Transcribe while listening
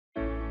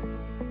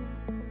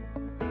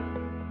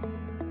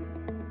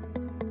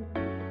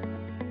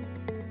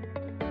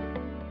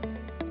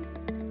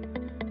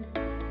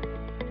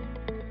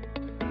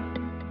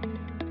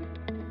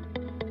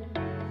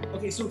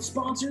Okay, so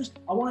sponsors,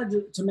 I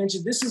wanted to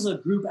mention this is a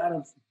group out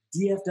of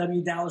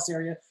DFW, Dallas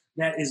area,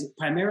 that is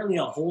primarily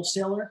a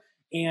wholesaler.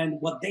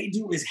 And what they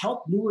do is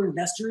help newer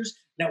investors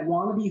that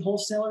want to be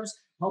wholesalers,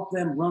 help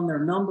them run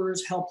their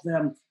numbers, help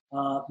them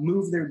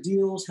move their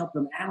deals, help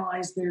them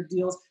analyze their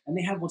deals. And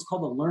they have what's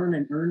called a learn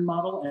and earn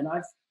model. And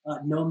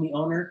I've known the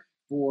owner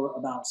for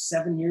about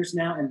 7 years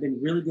now and been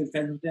really good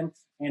friends with him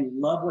and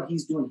love what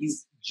he's doing.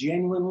 He's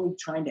genuinely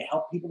trying to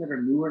help people that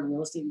are newer in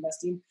real estate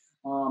investing,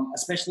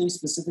 especially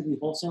specifically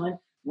wholesaling,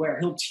 where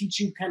he'll teach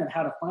you kind of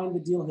how to find the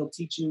deal. He'll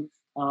teach you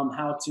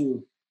how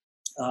to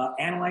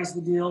analyze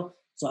the deal.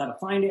 So how to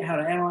find it, how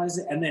to analyze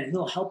it, and then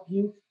he'll help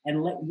you and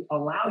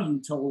allow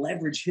you to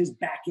leverage his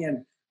back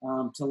end,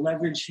 to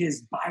leverage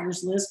his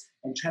buyers list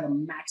and try to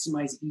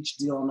maximize each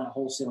deal on that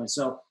wholesaling.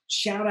 So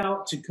shout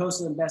out to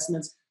Coastal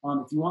Investments.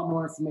 If you want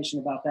more information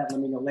about that, let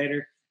me know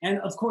later. And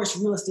of course,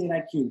 Real Estate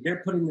IQ.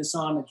 They're putting this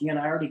on. Again,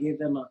 I already gave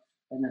them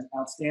an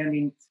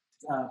outstanding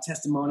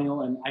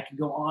testimonial, and I could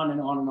go on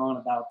and on and on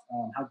about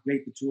how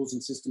great the tools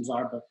and systems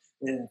are. But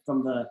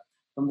from the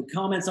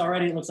comments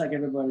already, it looks like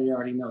everybody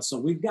already knows. So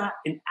we've got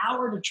an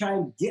hour to try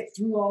and get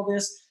through all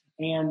this.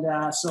 And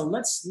so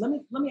let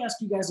me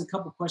ask you guys a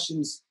couple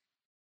questions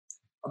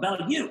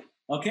about you,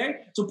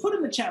 okay? So put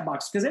in the chat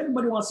box, because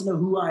everybody wants to know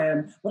who I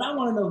am, but I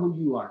want to know who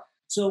you are.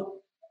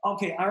 So,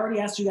 okay, I already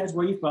asked you guys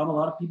where you're from. A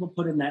lot of people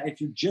put in that.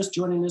 If you're just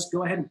joining us,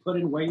 go ahead and put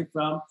in where you're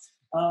from.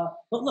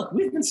 But look,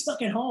 we've been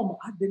stuck at home.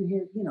 I've been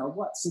here,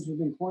 since we've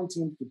been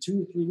quarantined for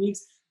 2 or 3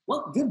 weeks.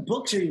 What good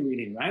books are you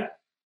reading, right?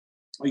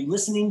 Are you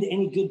listening to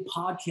any good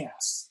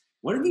podcasts?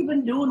 What have you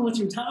been doing with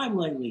your time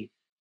lately?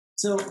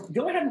 So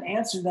go ahead and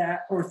answer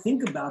that or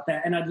think about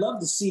that. And I'd love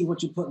to see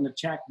what you put in the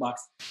chat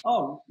box.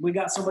 Oh, we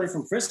got somebody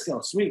from Frisco.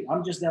 Sweet.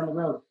 I'm just down the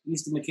road,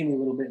 east of McKinney, a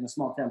little bit in a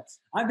small town.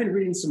 I've been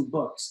reading some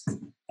books,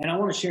 and I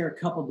want to share a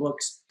couple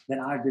books that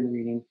I've been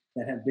reading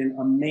that have been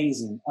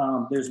amazing.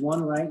 There's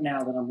one right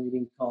now that I'm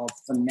reading called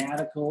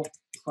Fanatical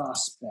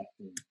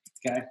Prospecting.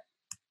 Okay.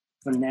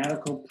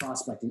 Fanatical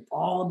Prospecting,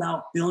 all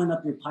about filling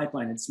up your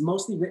pipeline. It's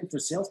mostly written for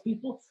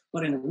salespeople,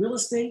 but in real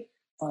estate,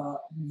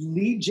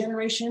 lead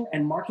generation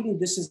and marketing,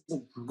 this is a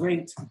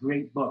great,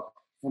 great book,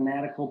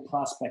 Fanatical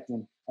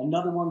Prospecting.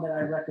 Another one that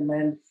I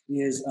recommend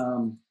is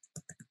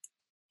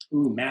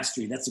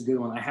Mastery. That's a good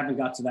one. I haven't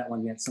got to that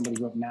one yet.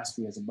 Somebody wrote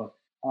Mastery as a book.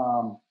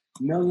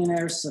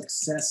 Millionaire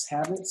Success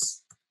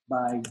Habits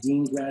by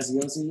Dean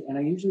Graziosi. And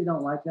I usually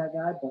don't like that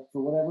guy, but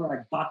for whatever,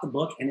 I bought the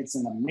book, and it's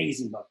an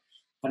amazing book,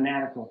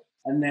 Fanatical.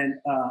 And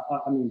then,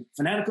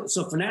 Fanatical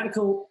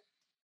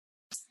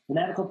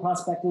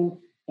Prospecting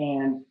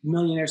and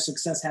Millionaire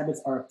Success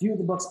Habits are a few of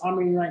the books I'm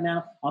reading right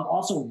now. I'm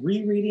also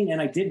rereading,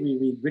 and I did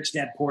reread Rich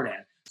Dad Poor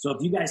Dad. So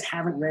if you guys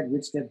haven't read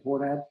Rich Dad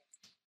Poor Dad,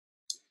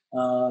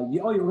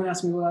 you were going to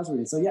ask me what I was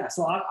reading. So yeah,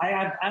 so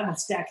I have a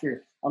stack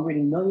here. I'm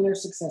reading Millionaire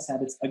Success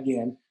Habits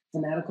again,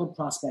 Fanatical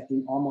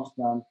Prospecting, almost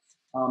done.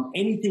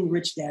 Anything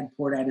Rich Dad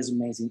Poor Dad is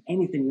amazing.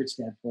 Anything Rich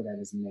Dad Poor Dad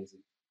is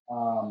amazing.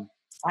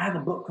 I have a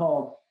book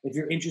called, if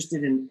you're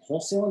interested in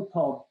wholesaling,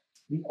 called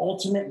The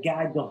Ultimate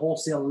Guide to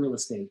Wholesale Real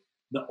Estate.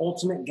 The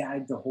Ultimate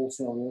Guide to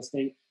Wholesale Real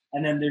Estate.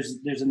 And then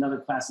there's another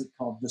classic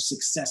called The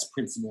Success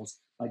Principles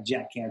by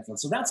Jack Canfield.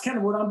 So that's kind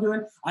of what I'm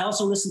doing. I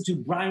also listen to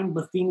Brian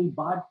Buffini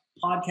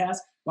podcast.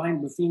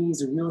 Brian Buffini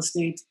is a real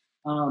estate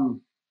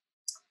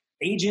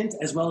agent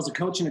as well as a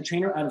coach and a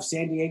trainer out of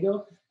San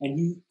Diego. And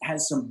he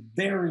has some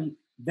very,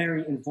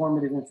 very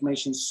informative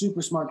information.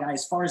 Super smart guy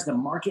as far as the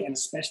market and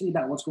especially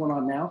about what's going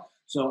on now.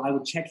 So I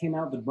would check him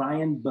out, the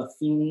Brian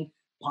Buffini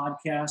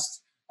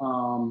podcast.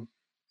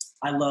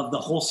 I love the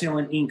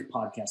Wholesaling Inc.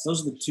 podcast.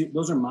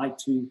 Those are my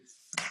two.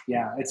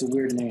 Yeah, it's a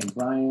weird name.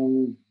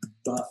 Brian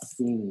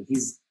Buffini.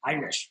 He's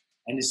Irish.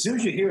 And as soon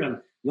as you hear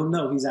him, you'll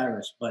know he's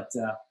Irish. But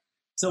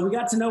so we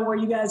got to know where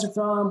you guys are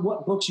from,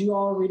 what books you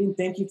all are reading.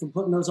 Thank you for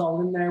putting those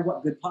all in there.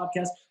 What good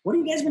podcasts. What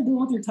have you guys been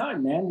doing with your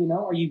time, man?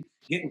 Are you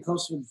getting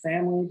closer to the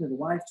family, to the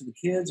wife, to the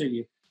kids? Are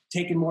you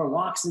taking more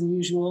walks than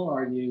usual?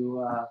 Are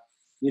you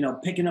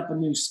picking up a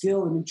new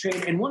skill, a new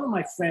trade? And one of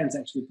my friends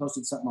actually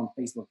posted something on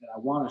Facebook that I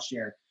want to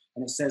share.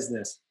 And it says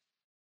this.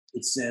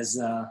 It says,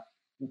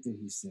 what did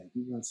he say?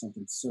 He wrote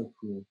something so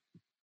cool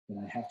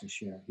that I have to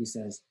share. He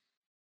says,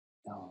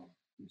 oh,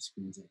 my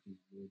screen's acting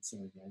weird.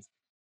 Sorry, guys.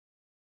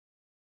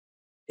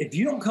 If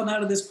you don't come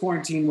out of this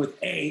quarantine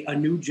with A, a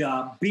new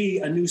job, B,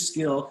 a new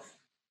skill,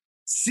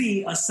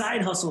 C, a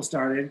side hustle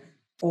started,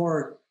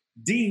 or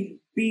D,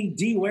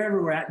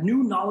 wherever we're at,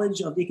 new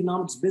knowledge of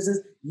economics, business,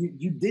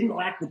 you didn't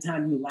lack the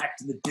time, you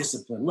lacked the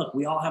discipline. Look,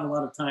 we all have a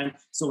lot of time,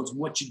 so it's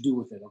what you do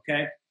with it,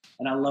 okay?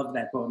 And I love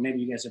that quote.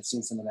 Maybe you guys have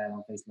seen some of that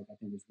on Facebook. I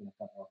think there's been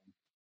a couple of them.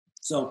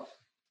 So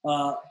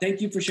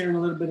thank you for sharing a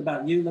little bit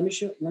about you. Let me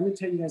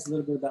tell you guys a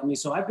little bit about me.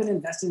 So I've been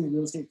investing in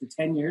real estate for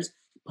 10 years,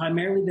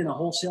 primarily been a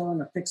wholesaler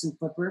and a fix and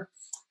flipper.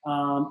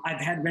 I've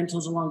had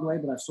rentals along the way,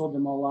 but I've sold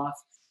them all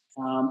off.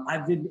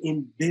 I've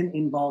been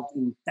involved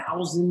in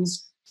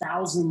thousands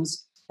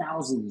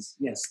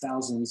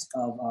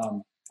of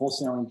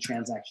wholesaling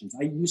transactions.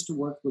 I used to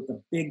work with a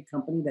big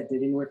company that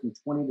did anywhere from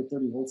 20 to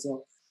 30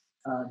 wholesale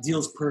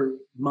deals per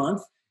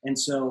month. And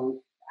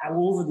so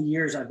over the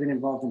years, I've been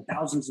involved in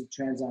thousands of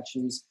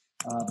transactions,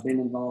 been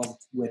involved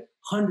with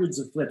hundreds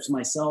of flips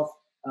myself,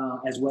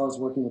 as well as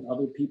working with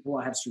other people.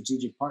 I have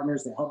strategic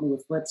partners that help me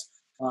with flips.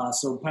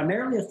 So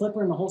primarily a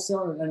flipper and a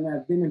wholesaler, and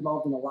I've been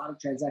involved in a lot of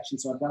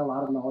transactions, so I've got a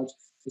lot of knowledge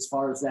as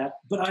far as that.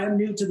 But I am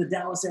new to the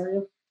Dallas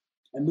area.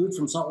 I moved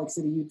from Salt Lake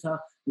City, Utah.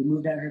 We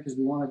moved out here because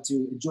we wanted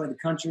to enjoy the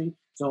country.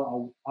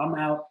 So I'm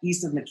out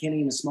east of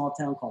McKinney in a small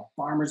town called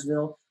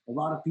Farmersville. A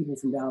lot of people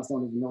from Dallas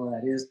don't even know where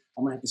that is.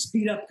 I'm going to have to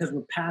speed up because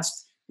we're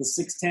past the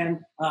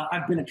 6:10.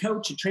 I've been a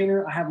coach, a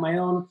trainer. I have my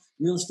own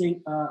real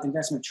estate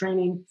investment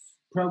training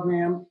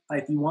program.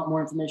 If you want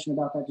more information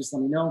about that, just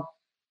let me know.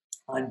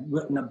 I've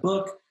written a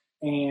book,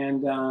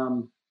 and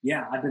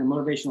I've been a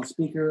motivational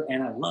speaker,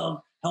 and I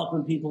love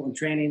helping people and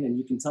training, and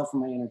you can tell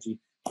from my energy.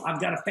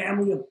 I've got a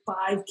family of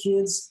 5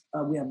 kids.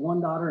 We have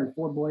 1 daughter and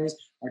 4 boys.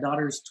 Our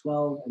daughter's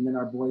 12, and then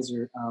our boys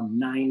are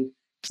 9,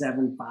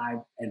 7, 5,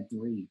 and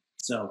 3.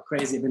 So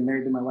crazy. I've been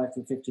married to my wife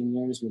for 15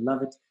 years. We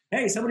love it.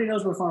 Hey, somebody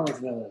knows where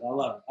Farmersville is. I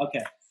love it.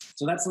 Okay.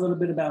 So that's a little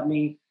bit about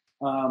me.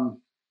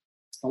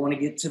 I want to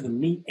get to the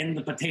meat and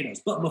the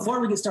potatoes. But before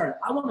we get started,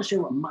 I want to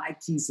share what my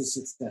keys to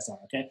success are,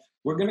 okay?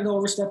 We're going to go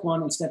over step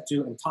 1 and step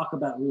 2 and talk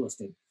about real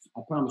estate.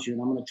 I promise you,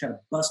 and I'm going to try to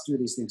bust through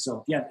these things. So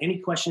if you have any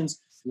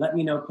questions, let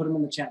me know. Put them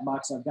in the chat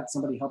box. I've got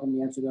somebody helping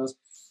me answer those.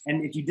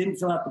 And if you didn't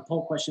fill out the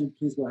poll question,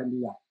 please go ahead and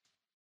do that.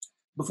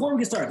 Before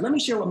we get started, let me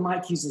share what my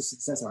keys to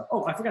success are.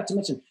 Oh, I forgot to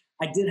mention,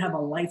 I did have a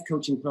life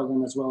coaching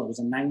program as well. It was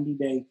a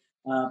 90-day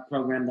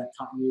program that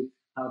taught you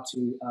how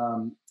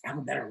to have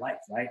a better life,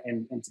 right?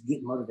 And to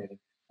get motivated.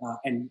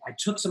 And I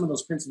took some of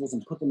those principles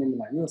and put them into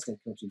my real estate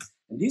coaching.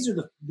 And these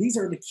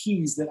are the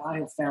keys that I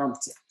have found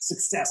to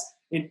success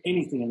in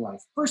anything in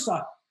life. First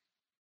off,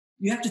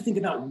 you have to think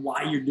about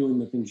why you're doing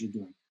the things you're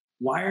doing.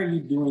 Why are you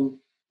doing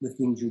the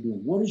things you're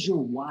doing? What is your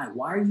why?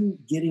 Why are you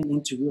getting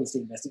into real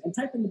estate investing? And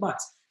type in the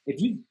box. If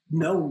you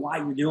know why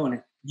you're doing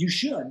it, you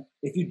should.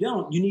 If you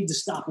don't, you need to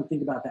stop and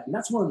think about that. And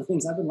that's one of the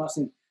things I've been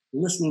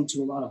listening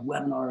to a lot of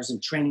webinars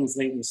and trainings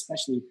lately,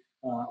 especially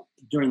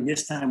during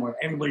this time where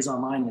everybody's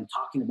online and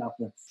talking about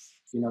the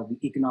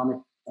economic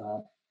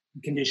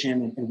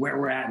condition and where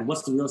we're at and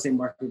what's the real estate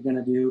market going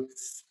to do.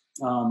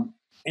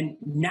 And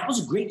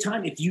now's a great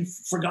time if you've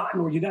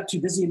forgotten or you got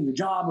too busy in your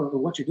job or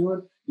what you're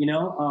doing,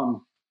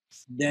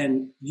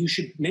 then you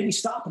should maybe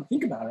stop and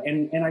think about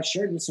it. And I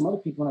shared with some other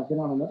people, and I've been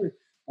on another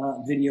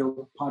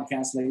video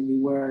podcast lately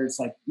where it's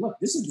like, look,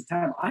 this is the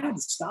time I had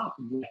to stop.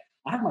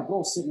 I have my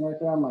goals sitting right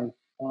there on my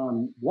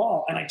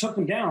wall, and I took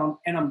them down,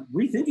 and I'm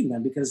rethinking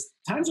them because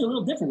times are a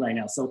little different right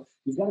now. So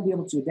you've got to be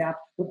able to adapt.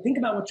 But think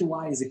about what your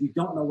why is. If you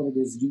don't know what it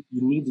is, you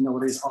need to know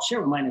what it is. I'll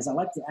share what mine is. I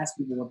like to ask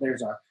people what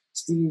theirs are.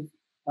 Steve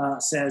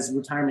says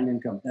retirement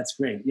income. That's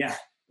great. Yeah.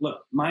 Look,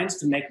 mine's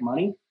to make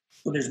money,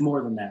 but there's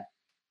more than that.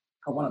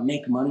 I want to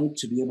make money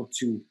to be able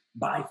to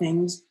buy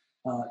things,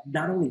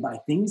 not only buy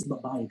things,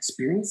 but buy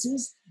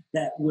experiences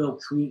that will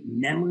create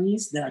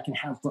memories that I can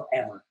have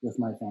forever with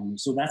my family.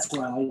 So that's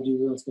why I do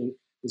real estate,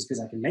 is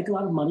because I can make a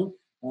lot of money,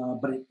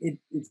 but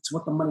it's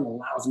what the money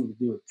allows me to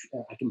do.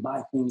 I can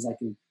buy things, I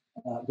can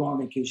go on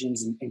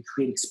vacations and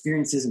create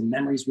experiences and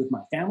memories with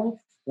my family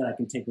that I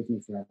can take with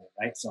me forever,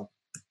 right? So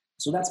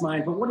that's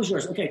mine. But what is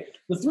yours? Okay,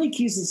 the 3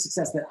 keys to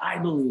success that I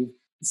believe,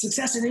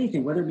 success in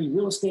anything, whether it be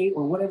real estate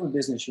or whatever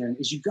business you're in,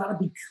 is you've got to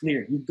be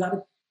clear. You've got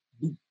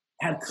to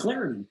have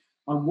clarity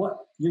on what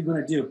you're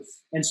going to do.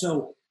 And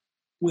so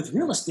with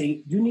real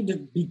estate, you need to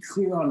be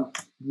clear on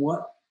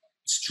what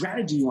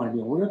strategy you want to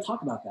do. We're going to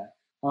talk about that.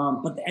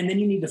 And then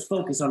you need to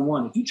focus on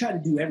one. If you try to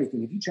do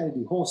everything, if you try to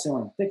do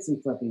wholesaling,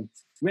 fixing, flipping,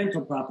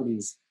 rental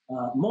properties,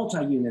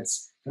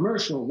 multi-units,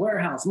 commercial,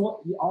 warehouse,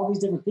 all these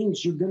different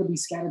things, you're going to be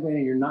scatterbrained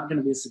and you're not going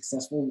to be as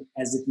successful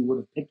as if you would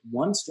have picked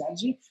one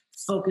strategy,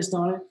 focused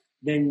on it,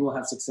 then you will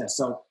have success.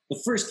 So the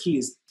first key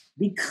is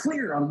be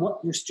clear on what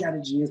your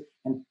strategy is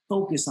and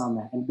focus on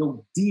that and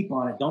go deep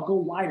on it. Don't go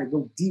wider,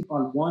 go deep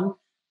on one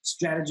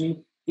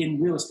strategy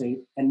in real estate,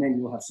 and then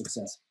you will have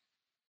success.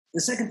 The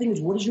second thing is,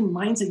 what is your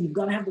mindset? You've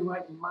got to have the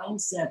right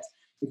mindset.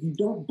 If you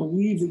don't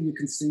believe that you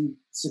can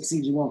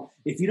succeed, you won't.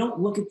 If you don't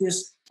look at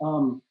this,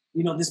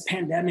 this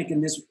pandemic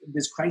and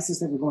this crisis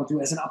that we're going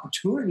through as an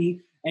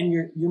opportunity, and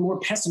you're more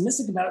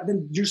pessimistic about it,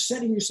 then you're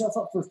setting yourself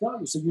up for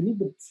failure. So you need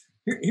to.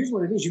 Here's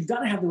what it is. You've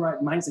got to have the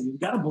right mindset. You've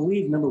got to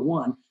believe, number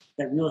one,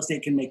 that real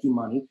estate can make you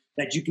money,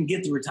 that you can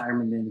get the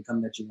retirement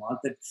income that you want,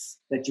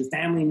 that your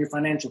family and your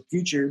financial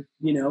future,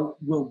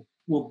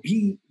 will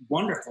be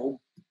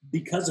wonderful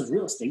because of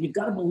real estate. You've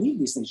got to believe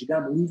these things. You've got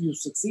to believe you'll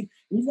succeed.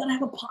 And you've got to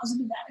have a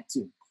positive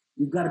attitude.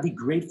 You've got to be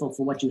grateful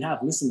for what you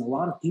have. Listen, a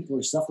lot of people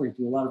are suffering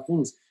through a lot of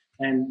things.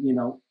 And,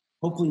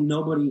 hopefully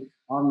nobody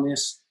on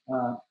this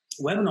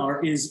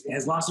webinar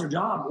has lost their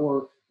job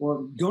or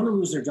going to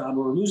lose their job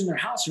or losing their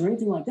house or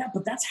anything like that.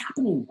 But that's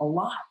happening a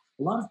lot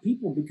of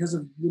people because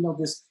of,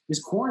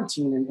 this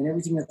quarantine and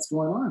everything that's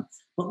going on.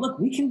 But look,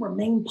 we can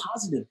remain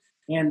positive.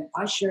 And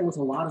I share with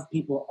a lot of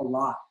people a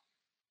lot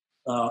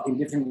in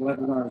different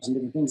webinars and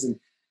different things. And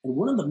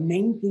one of the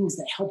main things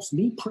that helps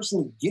me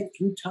personally get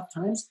through tough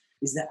times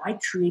is that I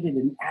created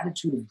an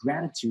attitude of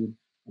gratitude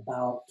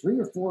about 3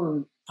 or 4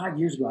 or 5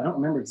 years ago. I don't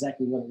remember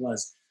exactly what it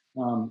was.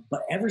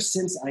 But ever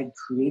since I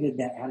created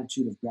that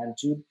attitude of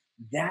gratitude,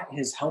 that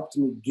has helped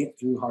me get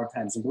through hard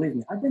times. And believe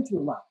me, I've been through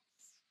a lot.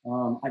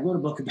 I wrote a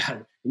book about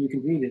it, and you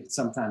can read it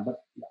sometime. But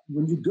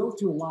when you go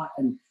through a lot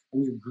and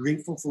you're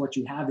grateful for what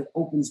you have, it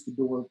opens the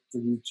door for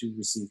you to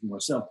receive more.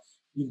 So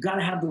you've got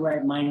to have the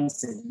right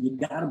mindset. You've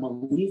got to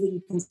believe that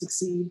you can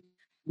succeed.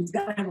 You've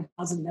got to have a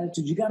positive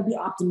attitude. You got to be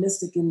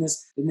optimistic in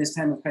this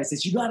time of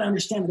crisis. You got to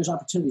understand that there's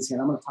opportunities here.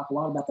 And I'm going to talk a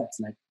lot about that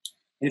tonight.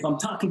 And if I'm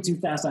talking too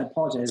fast, I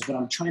apologize, but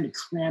I'm trying to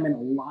cram in a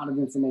lot of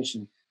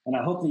information. And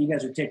I hope that you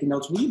guys are taking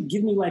notes. Will you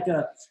give me like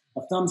a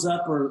thumbs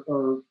up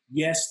or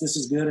yes, this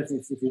is good if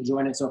you're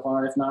enjoying it so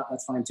far. If not,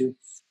 that's fine too.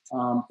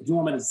 If you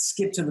want me to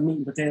skip to the meat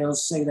and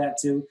potatoes, say that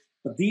too.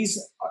 But these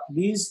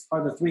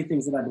are the three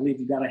things that I believe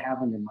you got to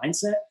have on your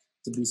mindset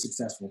to be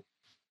successful.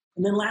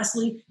 And then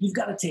lastly, you've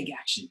got to take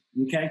action,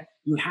 okay?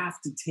 You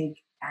have to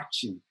take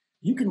action.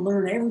 You can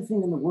learn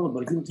everything in the world,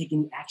 but if you don't take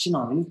any action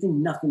on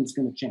anything, nothing's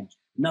going to change.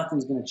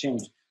 Nothing's going to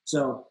change.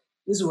 So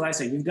this is what I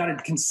say. You've got to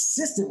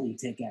consistently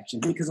take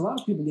action, because a lot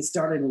of people get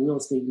started in real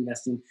estate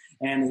investing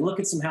and they look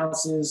at some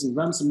houses and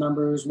run some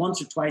numbers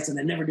once or twice and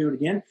they never do it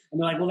again.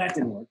 And they're like, well, that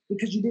didn't work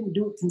because you didn't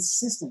do it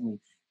consistently.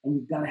 And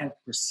you've got to have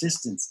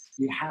persistence.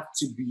 You have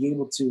to be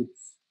able to,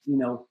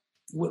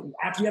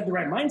 after you have the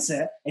right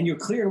mindset and you're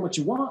clear on what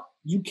you want,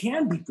 you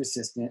can be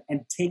persistent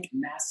and take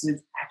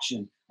massive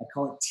action. I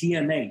call it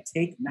TMA,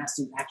 take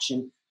massive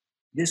action.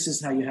 This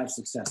is how you have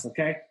success,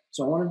 okay?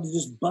 So I wanted to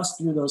just bust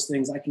through those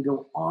things. I can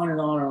go on and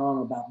on and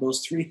on about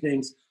those three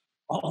things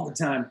all the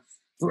time,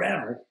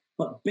 forever.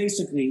 But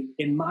basically,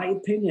 in my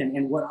opinion,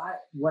 and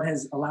what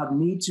has allowed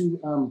me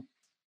to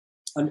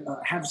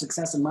have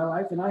success in my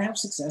life, and I have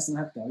success and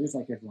I have failures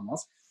like everyone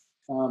else,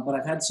 but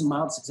I've had some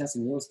mild success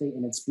in real estate,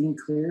 and it's being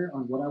clear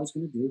on what I was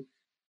going to do,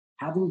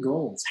 having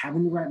goals,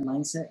 having the right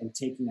mindset, and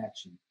taking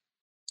action.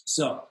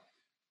 So,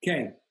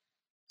 okay.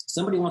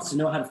 Somebody wants to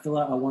know how to fill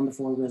out a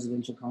 1-to-4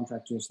 residential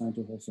contract to assign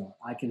to a wholesale.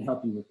 I can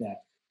help you with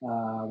that.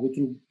 We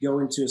can go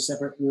into a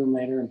separate room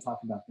later and talk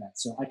about that.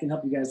 So I can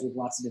help you guys with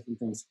lots of different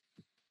things.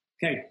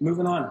 Okay,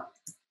 moving on.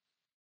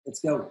 Let's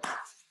go.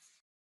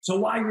 So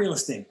why real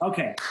estate?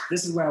 Okay,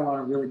 this is where I want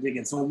to really dig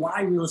in. So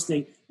why real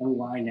estate and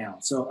why now?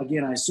 So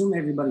again, I assume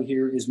everybody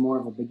here is more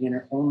of a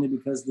beginner only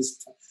because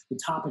the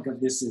topic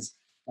of this is,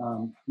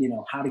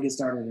 how to get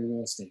started in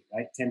real estate,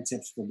 right? 10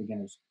 tips for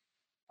beginners.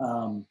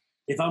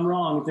 If I'm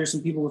wrong, if there's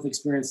some people with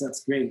experience,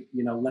 that's great.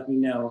 Let me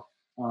know.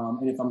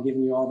 And if I'm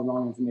giving you all the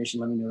wrong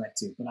information, let me know that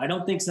too. But I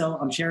don't think so.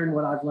 I'm sharing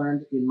what I've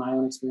learned in my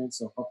own experience.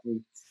 So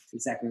hopefully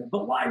it's accurate.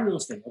 But why real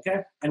estate?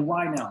 Okay. And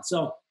why now?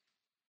 So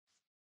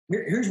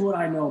here's what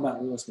I know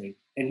about real estate.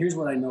 And here's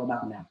what I know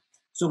about now.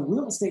 So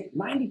real estate,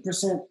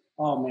 90%,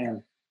 oh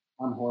man,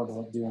 I'm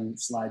horrible at doing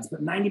slides,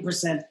 but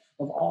 90%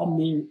 of all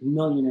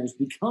millionaires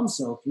become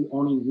so through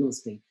owning real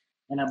estate.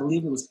 And I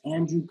believe it was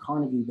Andrew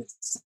Carnegie that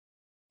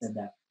said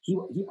that.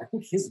 I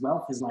think his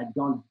wealth has like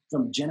gone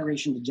from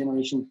generation to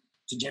generation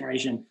to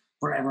generation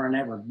forever and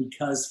ever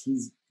because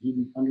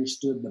he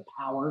understood the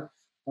power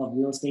of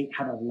real estate,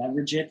 how to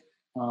leverage it.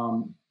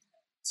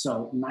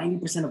 So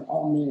 90% of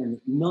all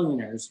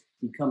millionaires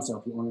become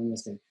so through owning real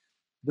estate.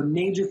 The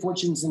major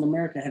fortunes in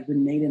America have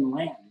been made in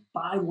land,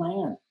 by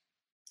land.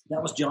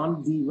 That was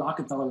John D.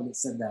 Rockefeller that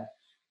said that.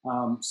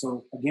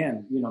 So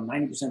again,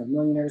 90% of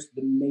millionaires,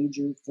 the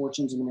major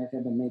fortunes in America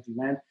have been made through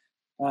land.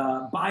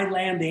 Buy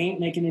land they ain't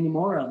making any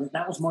more of it.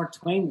 That was Mark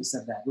Twain that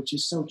said that, which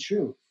is so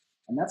true.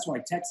 And that's why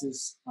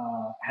Texas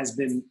has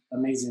been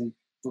amazing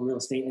for real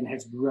estate and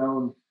has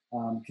grown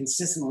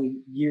consistently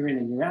year in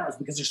and year out, is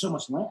because there's so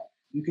much land.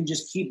 You can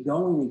just keep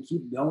going and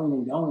keep going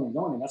and going and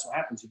going. And that's what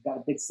happens. You've got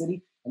a big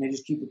city and they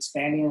just keep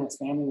expanding and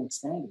expanding and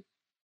expanding.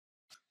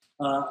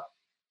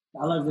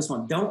 I love this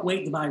one. Don't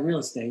wait to buy real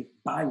estate.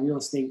 Buy real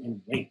estate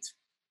and wait.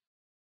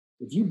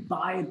 If you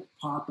buy a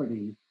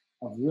property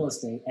of real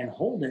estate and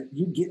hold it,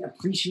 you get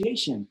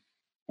appreciation.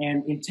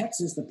 And in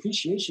Texas, the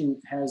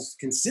appreciation has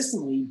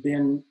consistently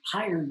been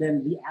higher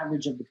than the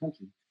average of the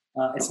country.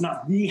 It's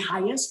not the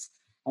highest.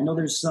 I know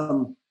there's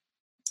some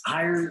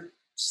higher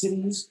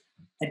cities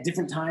at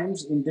different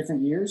times in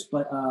different years,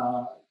 but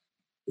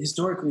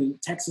historically,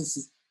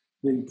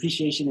 the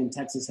appreciation in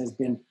Texas has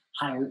been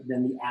higher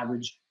than the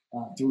average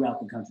throughout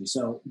the country.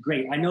 So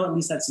great. I know at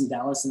least that's in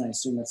Dallas, and I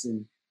assume that's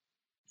in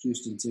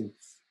Houston too.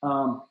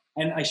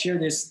 And I share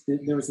this.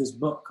 There was this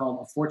book called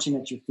A Fortune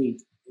at Your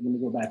Feet. Let me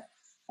go back.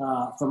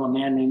 From a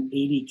man named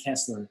A.D.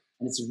 Kessler.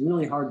 And it's a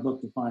really hard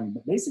book to find.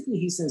 But basically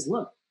he says,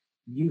 look,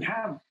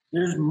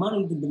 there's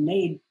money to be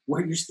made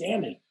where you're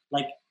standing.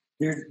 Like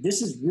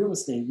this is real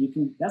estate.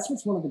 That's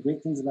what's one of the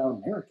great things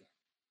about America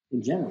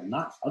in general.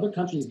 Not other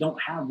countries don't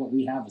have what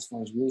we have as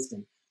far as real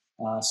estate.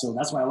 So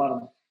that's why a lot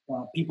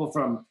of people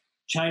from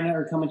China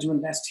are coming to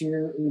invest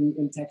here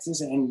in Texas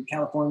and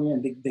California.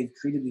 And they've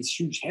created these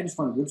huge hedge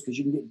fund groups because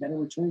you can get better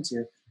returns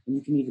here. And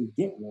you can even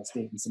get real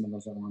estate in some of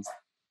those other ones.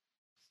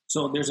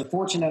 So there's a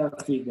fortune at our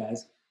feet,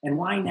 guys. And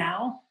why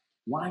now?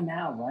 Why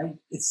now, right?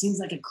 It seems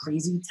like a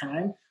crazy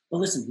time. But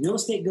listen, real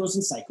estate goes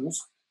in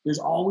cycles. There's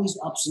always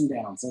ups and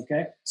downs,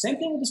 okay? Same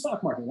thing with the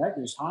stock market, right?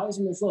 There's highs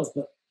and there's lows.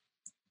 But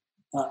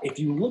if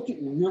you look at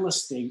real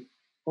estate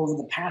over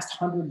the past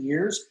 100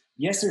 years,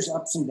 yes, there's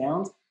ups and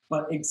downs,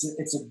 but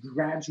it's a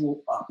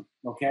gradual up,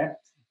 okay?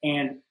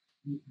 And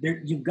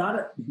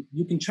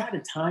you can try to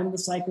time the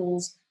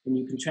cycles, and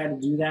you can try to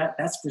do that.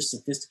 That's for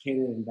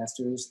sophisticated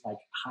investors, like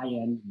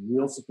high-end,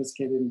 real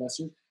sophisticated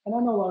investors. And I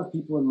know a lot of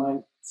people in my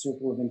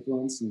circle of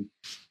influence and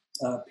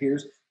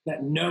peers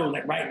that know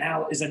that right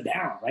now is a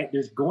down, right?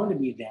 There's going to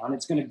be a down.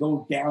 It's going to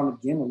go down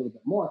again a little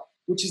bit more,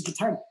 which is the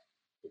time,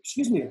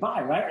 to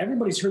buy, right?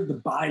 Everybody's heard the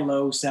buy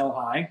low, sell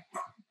high.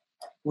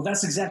 Well,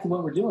 that's exactly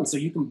what we're doing. So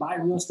you can buy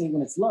real estate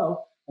when it's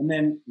low and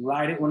then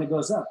ride it when it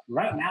goes up.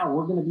 Right now,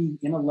 we're going to be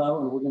in a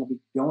low and we're going to be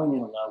going in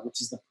a low,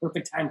 which is the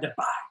perfect time to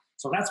buy.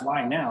 So that's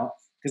why now,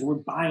 because we're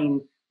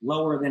buying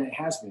lower than it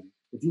has been.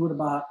 If you would have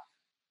bought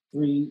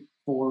 3,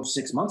 4,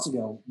 6 months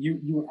ago, you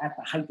were at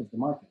the height of the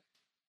market.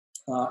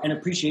 And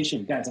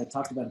appreciation, guys, I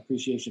talked about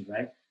appreciation,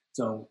 right?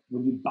 So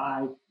when you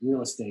buy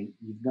real estate,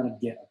 you're going to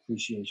get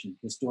appreciation.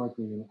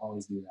 Historically, you'll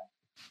always do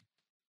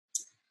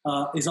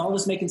that. Is all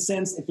this making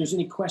sense? If there's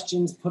any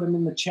questions, put them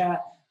in the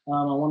chat. I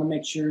want to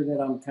make sure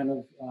that I'm kind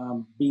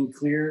of being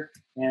clear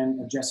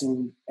and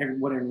addressing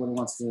what everybody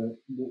wants to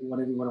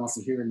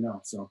hear and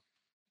know.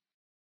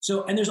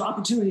 So, and there's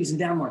opportunities in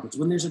down markets.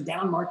 When there's a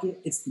down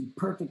market, it's the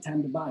perfect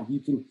time to buy.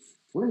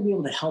 We're going to be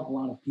able to help a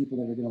lot of people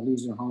that are going to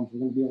lose their homes. We're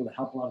going to be able to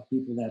help a lot of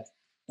people that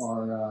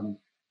are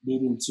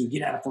needing to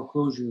get out of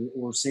foreclosure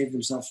or save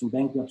themselves from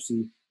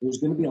bankruptcy. There's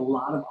going to be a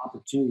lot of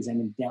opportunities.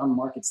 And in down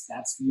markets,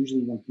 that's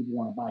usually when people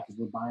want to buy because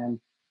we're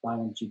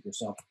buying cheaper.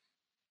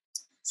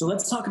 So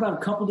let's talk about a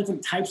couple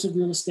different types of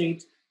real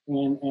estate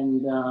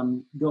and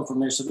go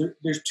from there. So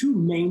there's two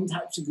main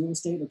types of real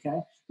estate, okay?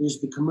 There's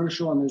the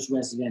commercial and there's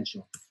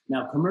residential.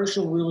 Now,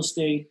 commercial real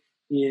estate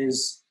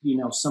is,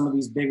 some of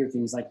these bigger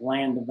things like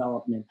land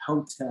development,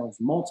 hotels,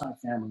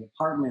 multifamily,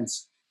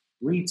 apartments,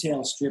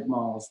 retail strip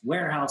malls,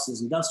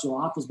 warehouses, industrial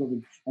office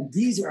buildings. And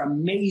these are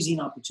amazing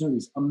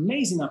opportunities.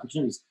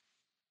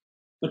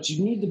 But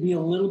you need to be a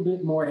little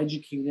bit more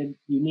educated.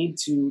 You need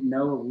to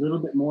know a little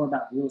bit more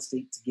about real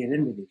estate to get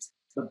into these.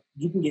 But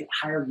you can get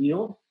higher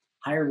yield,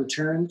 higher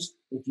returns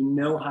if you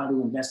know how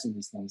to invest in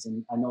these things.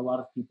 And I know a lot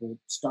of people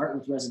start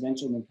with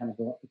residential and then kind of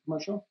go up to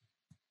commercial.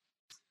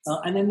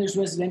 And then there's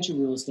residential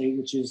real estate,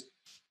 which is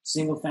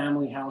single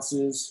family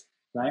houses,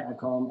 right? I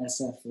call them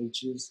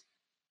SFHs,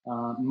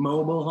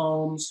 mobile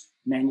homes,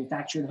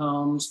 manufactured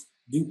homes,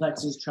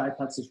 duplexes,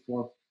 triplexes,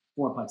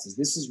 fourplexes.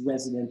 This is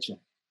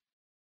residential,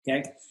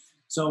 okay?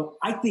 So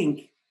I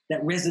think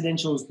that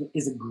residential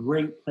is a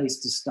great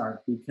place to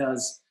start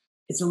because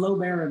it's a low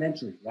barrier of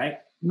entry, right?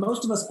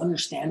 Most of us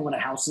understand what a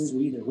house is.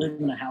 We either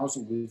live in a house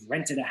or we've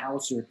rented a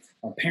house or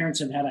our parents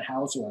have had a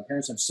house or our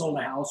parents have sold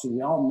a house or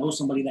we all know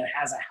somebody that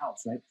has a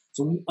house, right?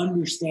 So we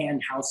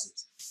understand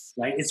houses,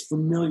 right? It's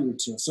familiar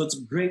to us. So it's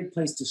a great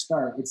place to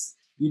start.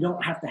 You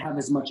don't have to have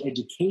as much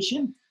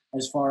education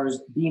as far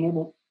as being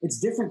able, it's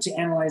different to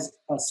analyze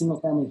a single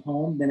family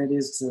home than it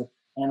is to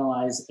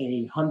analyze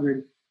a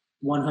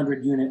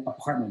 100 unit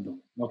apartment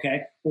building,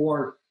 okay?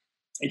 Or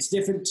it's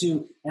different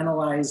to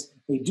analyze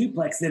a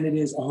duplex than it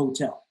is a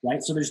hotel,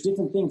 right? So there's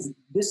different things.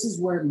 This is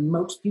where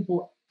most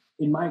people,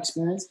 in my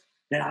experience,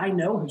 that I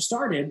know have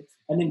started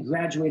and then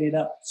graduated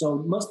up. So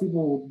most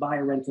people will buy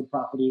a rental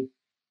property,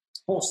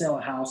 wholesale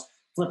a house,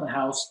 flip a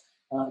house,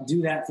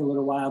 do that for a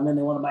little while, and then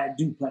they want to buy a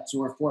duplex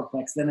or a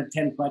fourplex, then a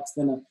 10plex,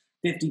 then a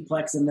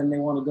 50plex, and then they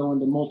want to go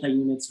into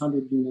multi-units,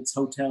 100 units,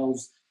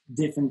 hotels,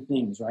 different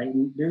things, right?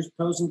 And there's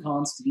pros and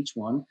cons to each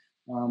one.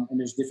 And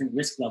there's different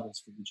risk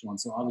levels for each one.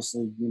 So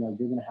obviously, you're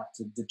going to have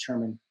to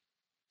determine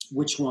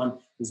which one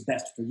is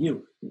best for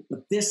you.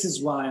 But this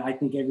is why I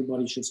think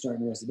everybody should start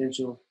in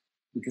residential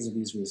because of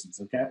these reasons,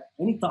 okay?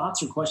 Any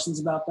thoughts or questions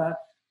about that?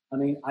 I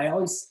mean,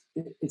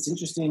 it's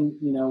interesting,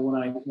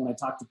 when I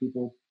talk to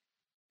people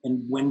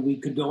and when we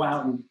could go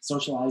out and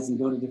socialize and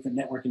go to different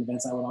networking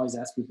events, I would always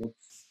ask people,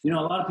 a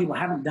lot of people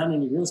haven't done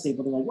any real estate,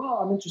 but they're like, well,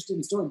 I'm interested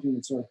in storage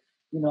units or,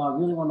 I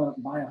really want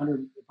to buy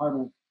 100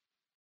 apartment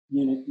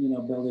unit,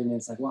 building. And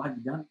it's like, well, have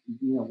you done,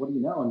 what do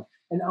you know?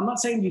 And I'm not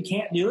saying you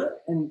can't do it.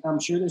 And I'm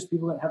sure there's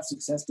people that have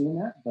success doing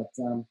that, but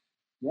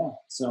yeah.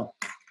 So,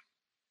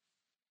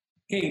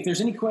 okay. If there's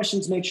any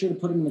questions, make sure to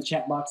put them in the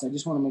chat box. I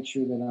just want to make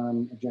sure that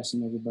I'm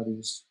addressing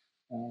everybody's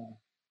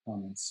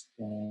comments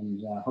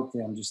and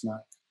hopefully I'm just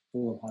not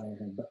full of hot air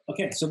here, but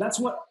okay. So that's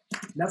what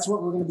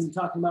we're going to be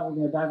talking about. We're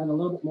going to dive in a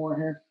little bit more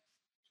here.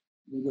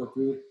 We'll go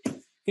through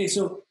it. Okay.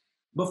 So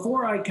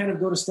before I kind of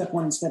go to step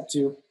 1 and step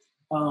 2,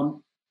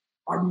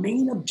 our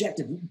main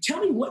objective,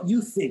 tell me what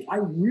you think. I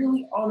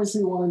really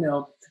honestly want to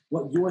know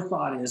what your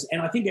thought is.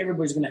 And I think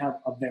everybody's going to have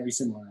a very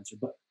similar answer.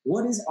 But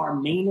what is our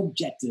main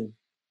objective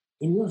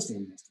in real estate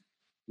investing?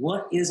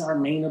 What is our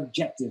main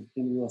objective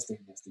in real estate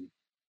investing?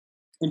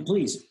 And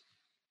please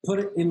put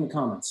it in the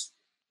comments.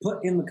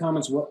 Put in the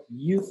comments what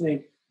you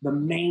think the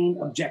main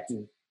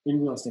objective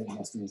in real estate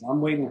investing is.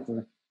 I'm waiting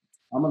for,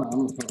 I'm gonna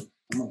put it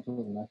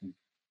what I think.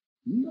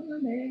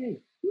 Money.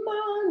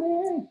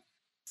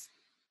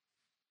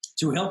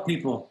 To help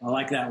people. I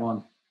like that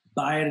one.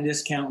 Buy at a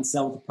discount and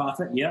sell with a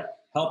profit. Yep.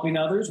 Helping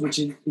others, which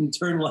in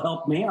turn will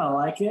help me. I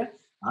like it.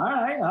 All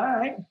right. All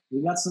right.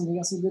 We got some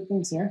good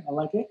things here. I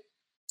like it.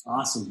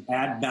 Awesome.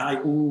 Add value.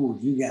 Ooh,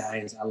 you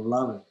guys. I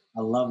love it.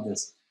 I love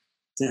this.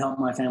 To help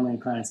my family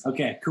and clients.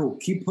 Okay, cool.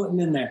 Keep putting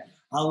in there.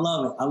 I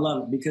love it. I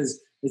love it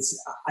because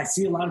I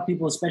see a lot of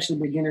people, especially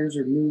beginners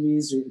or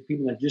newbies or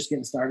people that are just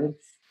getting started.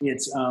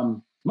 It's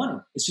money.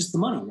 It's just the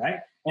money, right?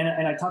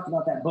 And I talked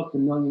about that book, The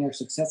Millionaire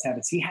Success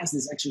Habits. He has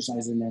this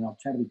exercise in there, and I'll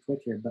try to be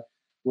quick here, but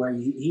where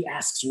he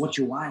asks what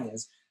your why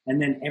is.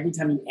 And then every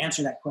time you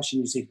answer that question,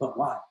 you say, but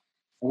why?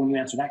 And when you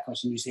answer that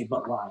question, you say,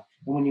 but why?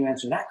 And when you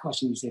answer that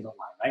question, you say, but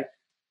why, right?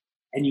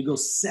 And you go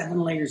 7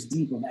 layers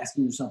deep of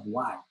asking yourself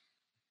why.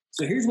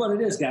 So here's what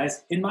it is,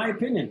 guys. In my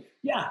opinion,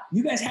 yeah,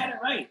 you guys had it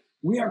right.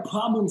 We are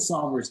problem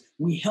solvers.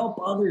 We help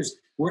others.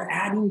 We're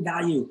adding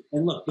value.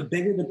 And look, the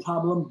bigger the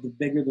problem, the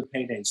bigger the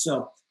payday.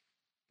 So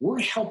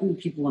we're helping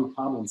people in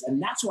problems.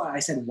 And that's why I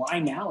said, why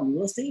now in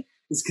real estate?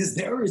 Is because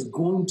there is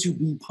going to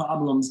be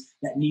problems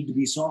that need to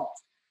be solved.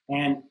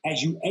 And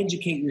as you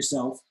educate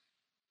yourself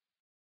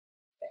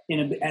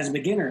as a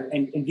beginner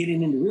and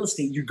getting into real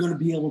estate, you're going to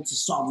be able to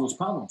solve those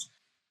problems.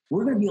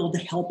 We're going to be able to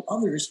help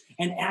others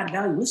and add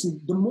value.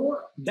 Listen, the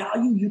more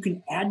value you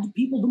can add to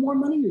people, the more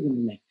money you're going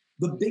to make.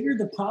 The bigger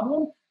the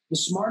problem, the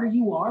smarter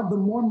you are, the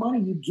more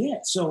money you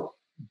get. So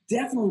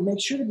definitely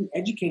make sure to be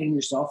educating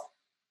yourself.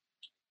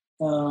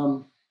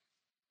 You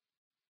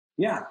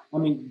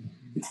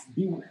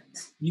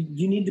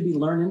need to be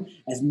learning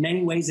as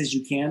many ways as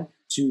you can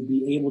to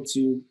be able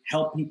to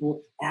help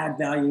people, add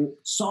value,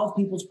 solve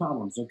people's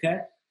problems, okay?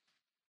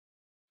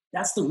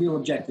 That's the real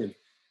objective.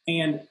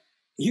 And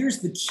here's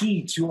the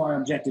key to our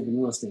objective in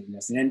real estate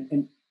investing.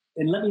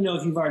 And let me know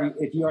if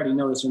you already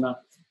know this or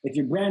not. If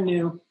you're brand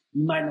new,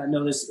 you might not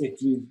know this.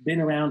 If you've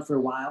been around for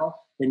a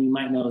while, then you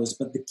might know this.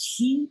 But the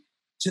key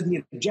to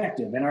the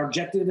objective, and our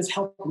objective is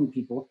helping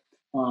people,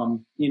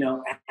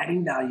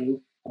 adding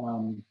value,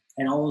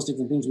 and all those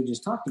different things we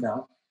just talked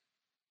about,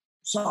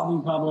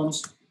 solving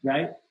problems,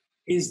 right,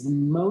 is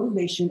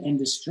motivation and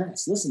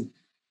distress. Listen,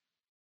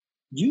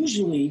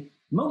 usually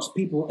most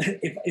people,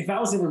 if I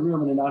was in a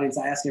room in an audience,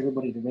 I ask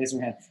everybody to raise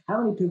their hand.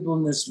 How many people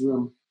in this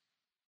room,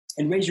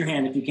 and raise your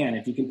hand if you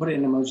can put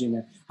an emoji in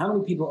there. How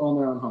many people own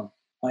their own home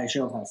by a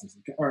show of houses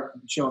or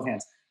show of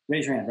hands?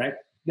 Raise your hand, right?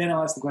 Then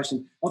I'll ask the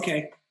question,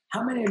 okay,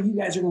 how many of you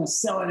guys are going to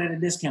sell it at a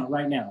discount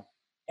right now?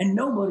 And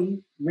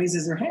nobody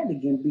raises their hand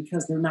again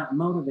because they're not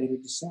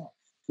motivated to sell.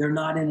 They're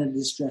not in a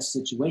distressed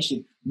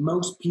situation.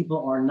 Most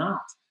people are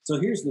not. So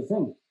here's the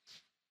thing.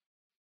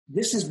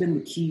 This has been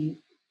the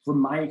key from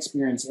my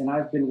experience, and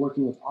I've been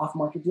working with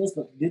off-market deals,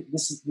 but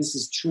this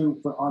is true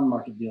for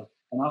on-market deals.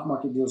 And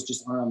off-market deals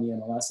just aren't on the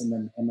MLS and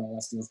then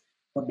MLS deals.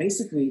 But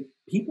basically,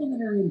 people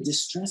that are in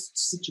distressed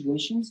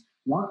situations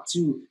want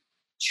to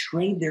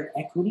trade their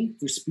equity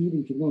for speed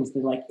and convenience.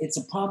 They're like, it's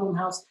a problem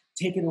house,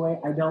 take it away.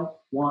 I don't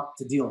want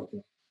to deal with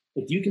it.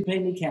 If you can pay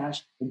me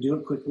cash and do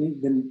it quickly,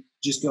 then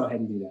just go ahead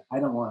and do that. I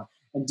don't want to.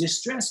 And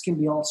distress can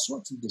be all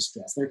sorts of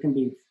distress. There can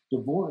be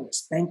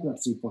divorce,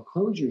 bankruptcy,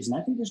 foreclosures. And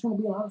I think there's going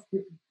to be a lot of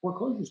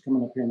foreclosures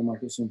coming up here in the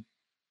market soon,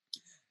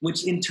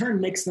 which in turn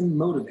makes them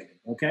motivated,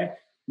 okay?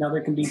 Now,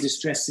 there can be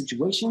distressed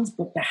situations,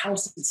 but the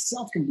house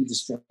itself can be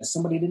distressed.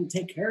 Somebody didn't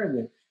take care of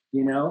it,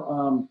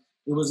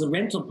 it was a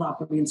rental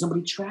property and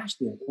somebody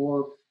trashed it,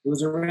 or it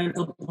was a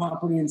rental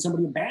property and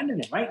somebody abandoned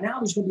it. Right now,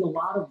 there's going to be a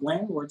lot of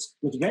landlords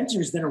with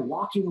renters that are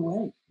walking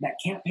away, that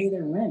can't pay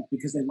their rent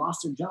because they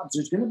lost their jobs.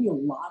 There's going to be a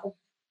lot of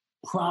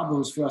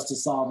problems for us to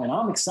solve, and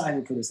I'm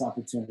excited for this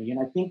opportunity. And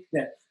I think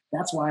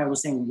that's why I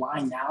was saying why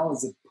now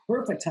is the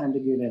perfect time to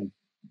get in.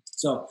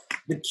 So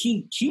the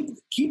key,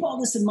 keep all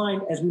this in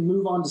mind as we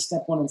move on to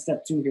step 1 and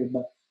step 2 here.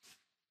 But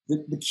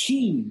the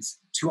keys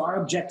to our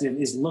objective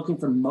is looking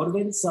for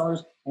motivated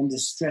sellers and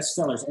distressed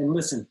sellers. And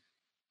listen,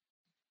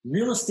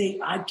 Real Estate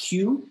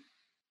IQ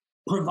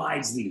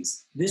provides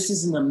these. This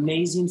is an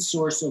amazing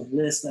source of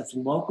lists that's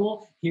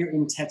local here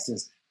in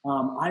Texas.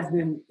 I've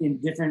been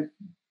in different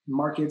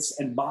markets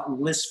and bought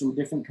lists from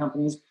different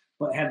companies,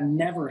 but have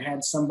never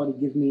had somebody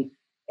give me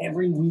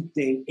every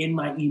weekday in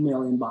my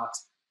email inbox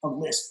a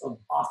list of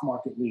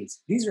off-market leads.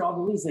 These are all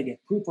the leads they get: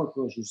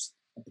 pre-foreclosures,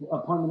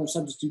 appointment of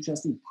substitute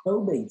trustee,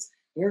 probates,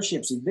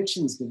 airships,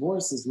 evictions,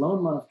 divorces,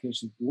 loan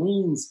modifications,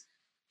 liens,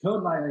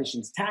 code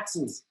violations,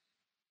 taxes,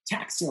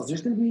 tax sales.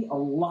 There's going to be a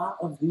lot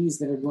of these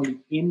that are going to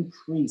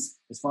increase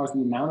as far as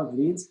the amount of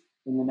leads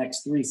in the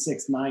next 3,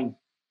 6, 9,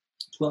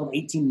 12,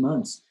 18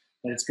 months.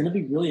 But it's going to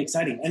be really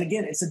exciting. And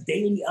again, it's a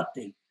daily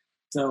update.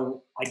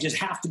 So I just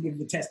have to give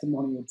the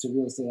testimonial to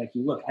Real Estate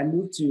IQ. Look, I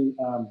moved to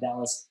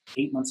Dallas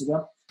 8 months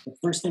ago. The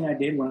first thing I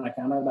did when I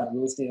found out about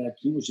Real Estate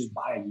IQ was just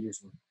buy a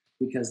year's worth,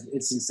 because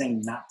it's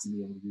insane not to be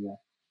able to do that.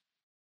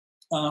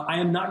 I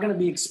am not going to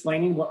be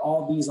explaining what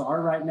all these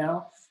are right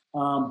now,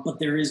 but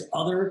there is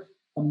other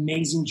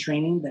amazing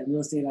training that Real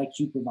Estate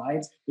IQ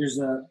provides.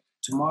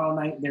 Tomorrow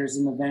night, there's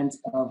an event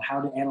of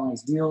how to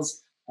analyze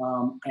deals,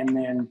 and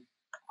then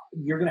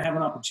you're going to have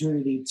an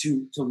opportunity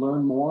to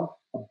learn more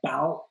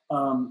about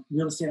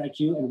Real Estate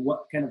IQ and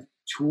what kind of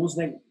tools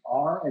they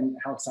are and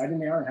how exciting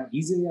they are and how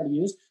easy they are to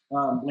use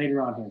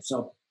later on here.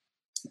 So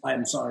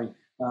I'm sorry,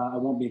 I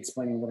won't be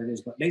explaining what it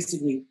is, but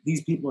basically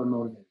these people are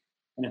motivated.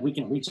 And if we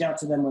can reach out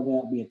to them, whether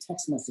that be a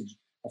text message,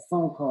 a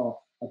phone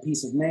call, a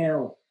piece of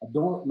mail, a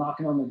door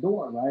knocking on the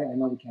door, right? I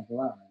know we can't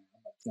go out right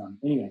now,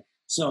 but anyway.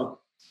 So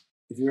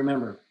if you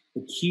remember,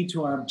 the key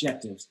to our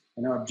objectives,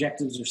 and our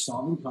objectives are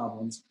solving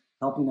problems,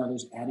 helping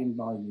others, adding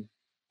value.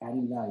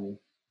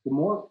 The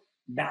more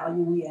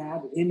value we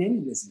add in any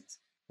business,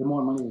 the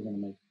more money we're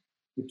going to make.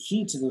 The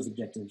key to those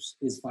objectives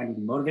is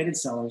finding motivated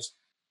sellers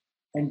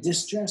and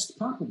distressed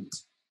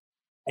properties.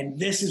 And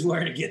this is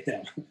where to get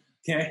them,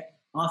 okay?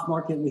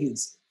 Off-market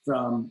leads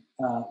from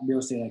Real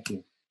Estate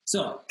IQ.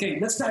 So, okay,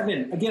 let's dive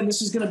in. Again,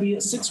 this is going to be a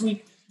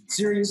 6-week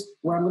series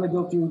where I'm going to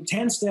go through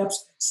 10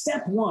 steps.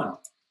 Step 1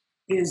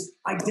 is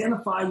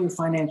identify your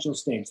financial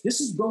stage.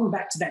 This is going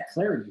back to that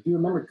clarity. If you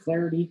remember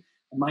clarity,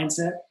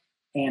 mindset,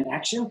 and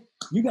action,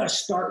 you got to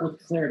start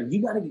with clarity.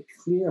 You got to get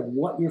clear of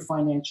what your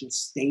financial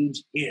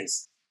stage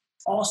is.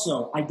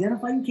 Also,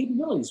 identify your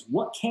capabilities.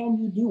 What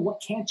can you do?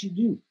 What can't you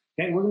do?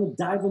 Okay, we're going to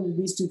dive into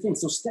these 2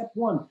 things. So step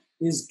 1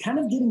 is kind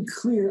of getting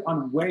clear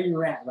on where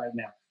you're at right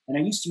now. And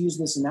I used to use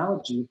this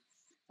analogy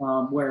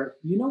where,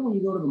 when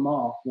you go to the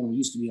mall, when we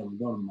used to be able to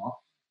go to the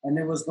mall, and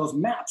there was those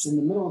maps in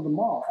the middle of the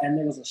mall, and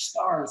there was a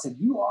star that said,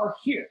 you are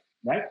here,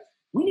 right?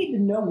 We need to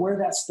know where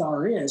that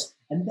star is,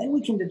 and then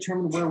we can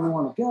determine where we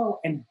want to go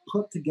and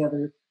put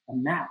together a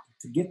map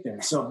to get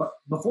there. So, but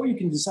before you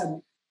can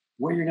decide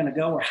where you're going to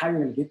go or how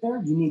you're going to get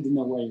there, you need to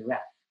know where you're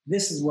at.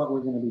 This is what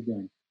we're going to be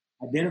doing.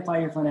 Identify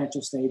your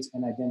financial stage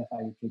and identify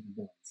your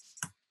capabilities.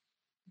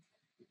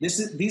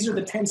 These are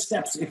the 10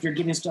 steps if you're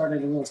getting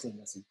started in real estate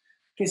investing.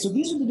 Okay, so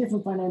these are the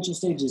different financial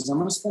stages. I'm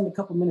going to spend a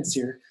couple minutes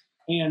here,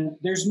 and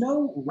there's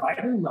no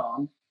right or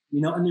wrong,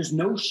 and there's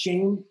no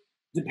shame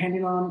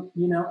depending on,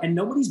 and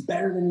nobody's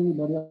better than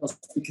anybody else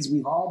because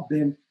we've all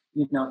been,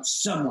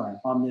 somewhere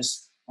on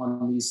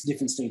these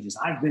different stages.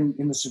 I've been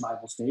in the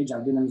survival stage.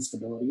 I've been in the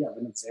stability. I've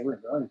been in the saver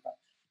and growing.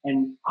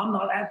 And I'm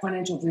not at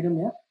financial freedom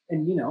yet.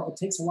 And, it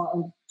takes a lot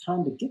of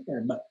time to get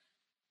there. But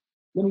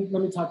let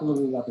me talk a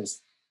little bit about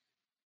this.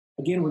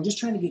 Again, we're just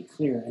trying to get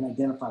clear and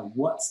identify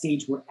what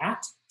stage we're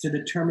at to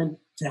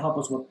help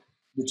us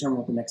determine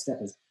what the next step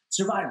is.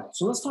 Survival.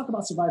 So let's talk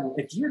about survival.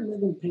 If you're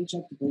living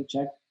paycheck to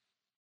paycheck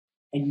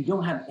and you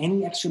don't have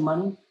any extra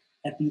money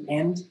at the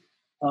end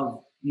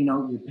of,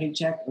 your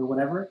paycheck or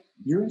whatever,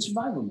 you're in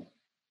survival mode,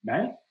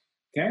 right?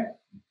 Okay.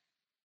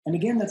 And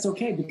again, that's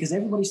okay because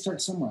everybody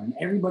starts somewhere, and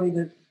everybody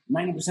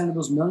 90% of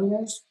those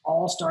millionaires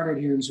all started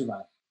here in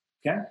survival.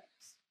 Okay.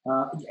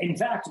 In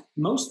fact,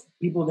 most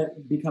people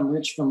that become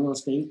rich from real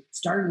estate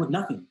started with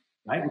nothing,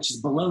 right? Which is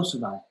below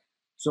survival.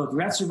 So if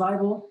you're at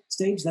survival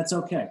stage, that's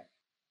okay.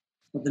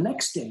 But the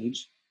next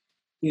stage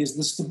is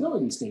the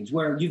stability stage,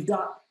 where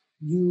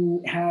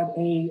you had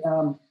a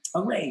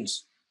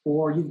raise,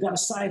 or you've got a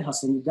side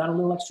hustle, and you've got a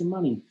little extra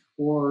money,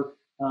 or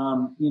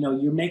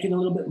you're making a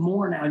little bit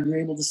more now, and you're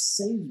able to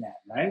save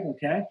that, right?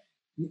 Okay,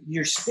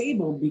 you're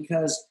stable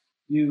because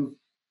you've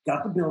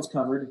got the bills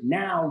covered.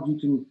 Now you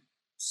can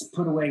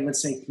put away,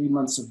 let's say, 3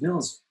 months of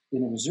bills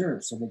in a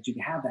reserve so that you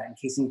can have that in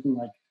case anything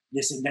like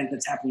this event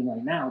that's happening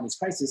right now, this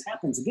crisis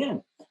happens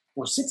again,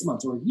 or 6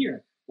 months or a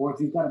year. Or if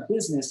you've got a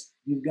business,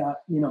 you've got,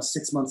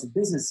 6 months of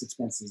business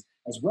expenses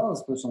as well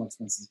as personal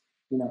expenses.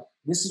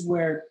 This is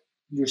where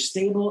you're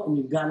stable and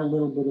you've got a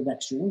little bit of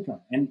extra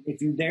income. And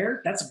if you're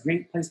there, that's a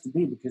great place to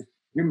be because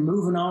you're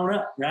moving on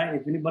up, right?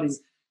 If anybody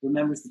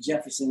remembers the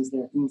Jeffersons,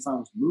 their theme song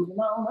was "Moving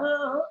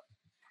On Up."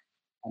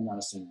 I'm not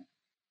a singer.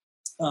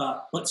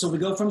 But so we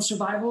go from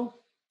survival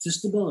to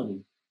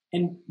stability.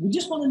 And we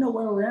just want to know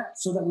where we're at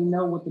so that we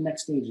know what the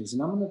next stage is.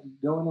 And I'm going to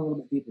go in a little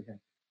bit deeper here.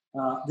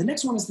 The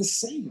next one is the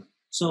saver.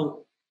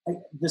 So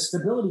the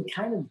stability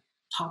kind of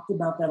talked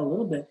about that a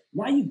little bit.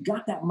 Now you've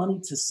got that money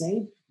to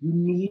save. You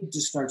need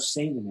to start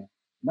saving it.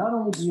 Not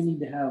only do you need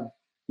to have,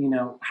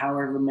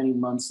 however many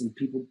months, and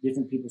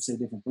different people say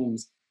different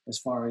things as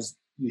far as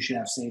you should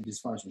have saved as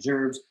far as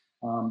reserves,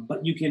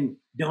 but you can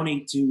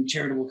donate to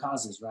charitable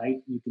causes,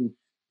 right? You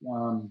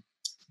can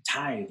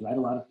tithe, right?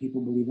 A lot of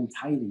people believe in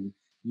tithing.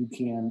 You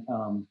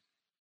can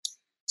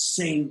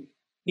save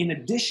in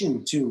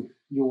addition to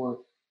your,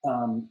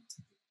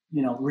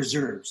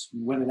 reserves,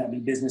 whether that be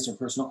business or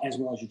personal, as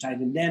well as your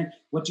tithe. And then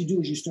what you do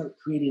is you start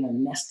creating a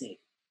nest egg,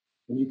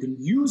 and you can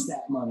use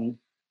that money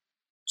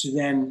to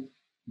then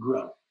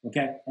grow.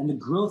 Okay. And the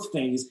growth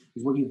phase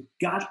is where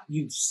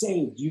you've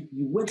saved, you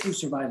went through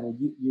survival,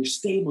 you're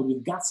stable,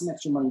 you've got some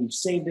extra money, you've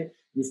saved it,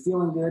 you're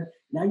feeling good.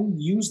 Now you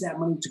use that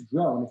money to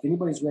grow. And if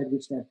anybody's read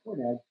Rich Dad Poor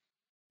Dad,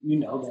 you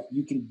know that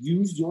you can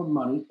use your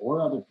money or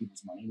other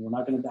people's money. And we're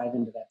not going to dive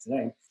into that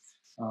today.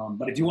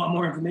 But if you want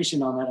more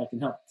information on that, I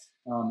can help.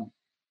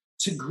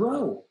 To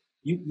grow,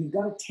 you've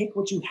got to take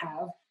what you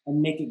have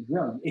and make it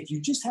grow. If you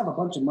just have a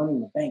bunch of money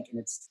in the bank and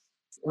it's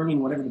earning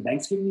whatever the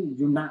bank's giving you,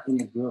 you're not in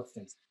the growth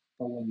phase.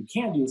 But what you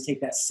can do is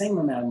take that same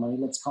amount of money,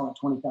 let's call it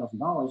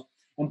 $20,000,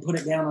 and put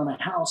it down on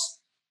a house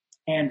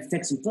and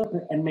fix and flip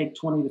it and make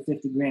 20 to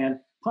 50 grand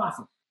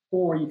profit.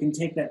 Or you can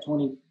take that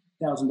 $20,000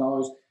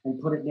 $50,000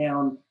 and put it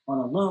down on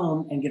a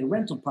loan and get a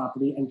rental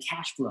property and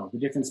cash flow. The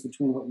difference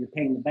between what you're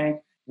paying the bank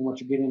and what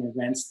you're getting in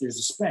rents, there's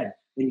a spread.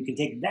 Then you can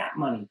take that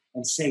money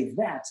and save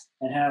that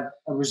and have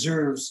a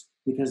reserves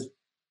because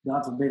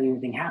God forbid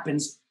anything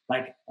happens,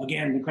 like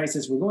again, the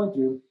crisis we're going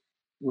through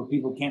where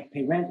people can't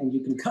pay rent and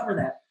you can cover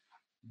that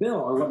bill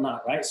or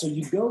whatnot, right? So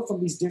you go from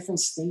these different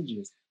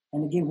stages.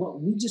 And again, what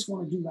we just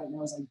want to do right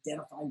now is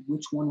identify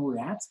which one we're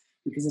at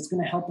because it's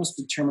going to help us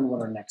determine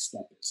what our next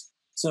step is.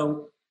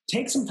 So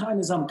take some time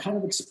as I'm kind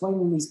of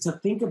explaining these to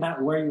think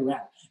about where you're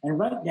at and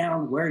write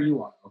down where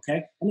you are,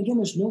 okay? And again,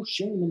 there's no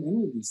shame in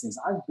any of these things.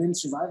 I've been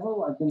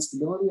survival, I've been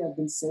stability, I've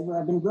been saver,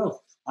 I've been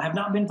growth. I have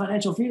not been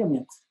financial freedom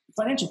yet.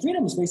 Financial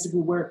freedom is basically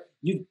where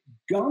you've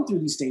gone through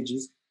these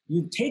stages,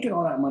 you've taken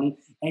all that money,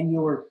 and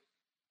your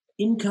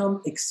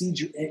income exceeds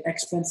your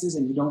expenses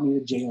and you don't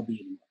need a JOB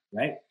anymore,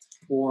 right?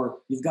 Or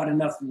you've got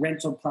enough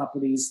rental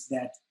properties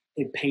that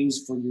it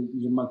pays for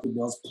your monthly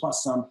bills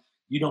plus some.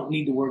 You don't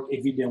need to work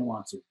if you didn't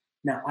want to.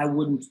 Now, I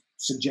wouldn't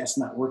suggest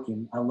not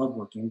working. I love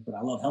working, but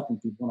I love helping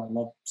people and I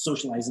love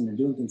socializing and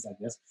doing things like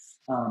this.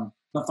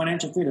 But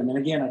financial freedom, and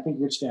again, I think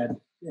Rich Dad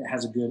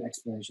has a good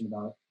explanation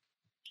about it.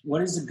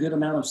 What is a good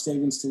amount of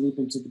savings to leap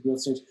into the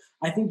growth stage?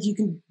 I think you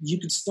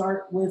could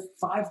start with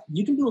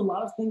you can do a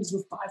lot of things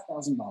with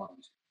 $5,000.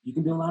 You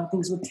can do a lot of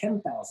things with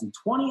 10,000.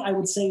 20, I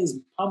would say, is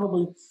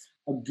probably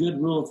a good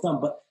rule of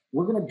thumb. But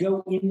we're going to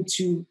go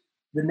into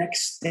the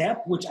next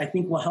step, which I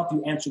think will help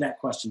you answer that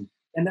question.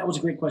 And that was a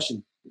great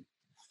question.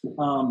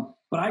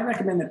 But I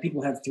recommend that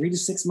people have 3 to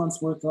 6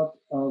 months worth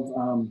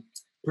of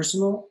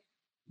personal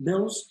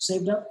bills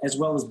saved up, as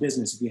well as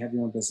business if you have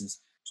your own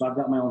business. So I've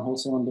got my own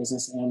wholesaling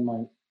business and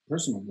my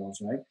personal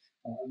bills, right?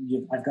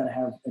 I've got to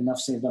have enough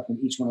saved up in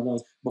each one of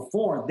those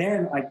before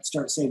then I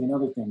start saving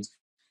other things.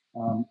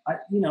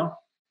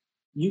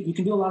 You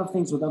can do a lot of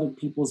things with other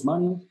people's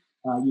money.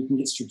 You can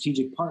get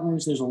strategic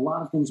partners. There's a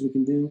lot of things we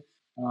can do.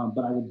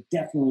 But I would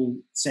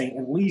definitely say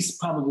at least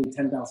probably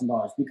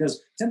 $10,000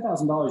 because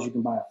 $10,000 you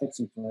can buy a fix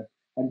and flip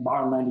and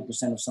borrow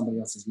 90% of somebody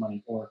else's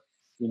money. Or,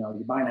 you're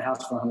buying a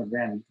house for $100,000, you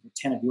can put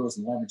 10 of yours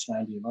and leverage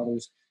 90 of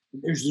others.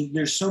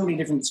 There's so many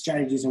different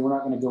strategies and we're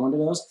not going to go into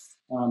those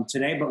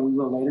today, but we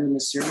will later in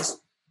this series.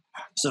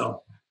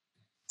 So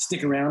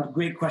stick around.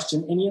 Great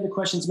question. Any other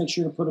questions, make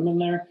sure to put them in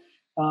there.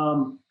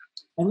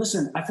 And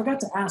listen, I forgot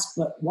to ask,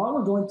 but while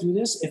we're going through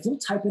this, if you'll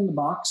type in the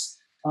box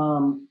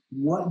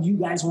what you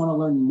guys want to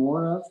learn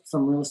more of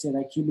from Real Estate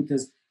IQ,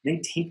 because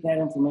they take that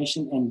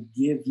information and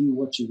give you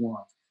what you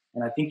want.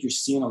 And I think you're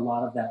seeing a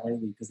lot of that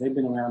lately because they've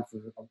been around for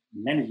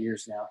many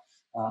years now,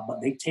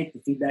 but they take the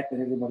feedback that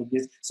everybody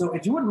gives. So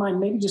if you wouldn't mind,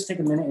 maybe just take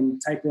a minute and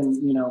type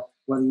in,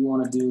 whether you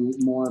want to do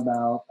more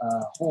about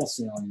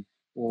wholesaling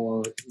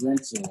or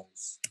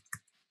rentals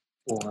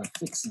or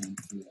fixing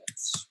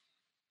flips.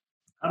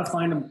 How to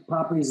find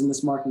properties in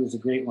this market is a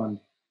great one.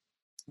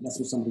 That's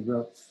what somebody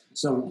wrote.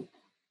 So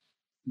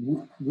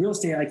Real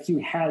Estate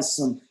IQ has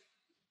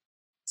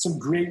some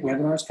great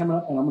webinars coming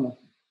up, and I'm going to,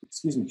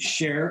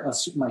 share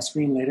my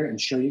screen later and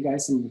show you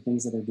guys some of the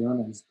things that they're doing,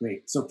 and it's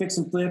great. So fix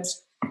and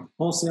flips,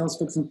 wholesales,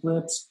 fix and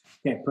flips.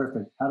 Okay,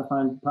 perfect. How to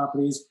find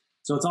properties.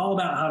 So it's all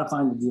about how to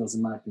find the deals,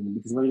 in my opinion,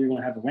 because whether you're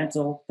going to have a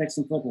rental, fix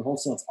and flip, or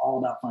wholesale, it's all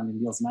about finding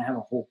deals, and I have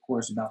a whole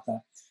course about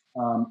that.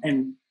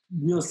 And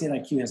Real Estate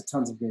IQ has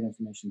tons of great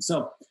information.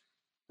 So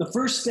the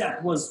first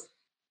step was,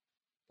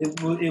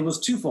 it was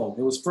twofold.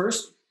 It was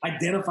first,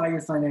 identify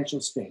your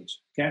financial stage,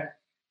 okay?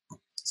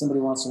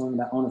 Somebody wants to learn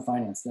about owner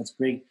finance. That's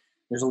great.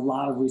 There's a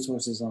lot of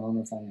resources on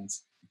owner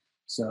finance.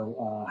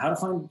 So how to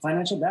find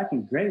financial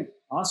backing, great,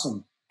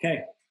 awesome.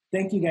 Okay,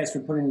 thank you guys for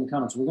putting in the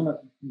comments. We're going to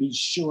be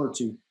sure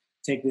to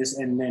take this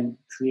and then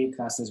create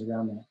classes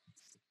around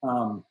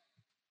that.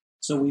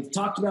 So we've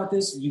talked about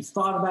this. You've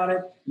thought about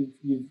it.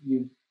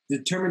 You've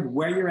determined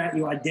where you're at.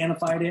 You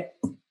identified it.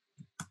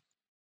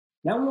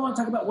 Now we want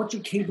to talk about what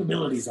your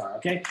capabilities are,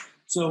 okay?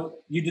 So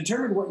you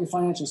determined what your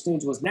financial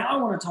stage was. Now I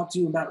want to talk to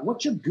you about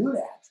what you're good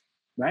at,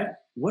 right?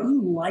 What do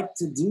you like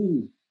to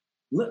do?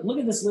 Look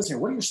at this list here.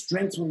 What are your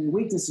strengths? What are your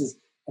weaknesses?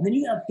 And then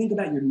you got to think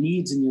about your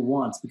needs and your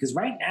wants, because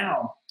right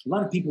now, a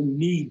lot of people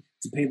need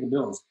to pay the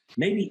bills.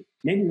 Maybe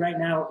right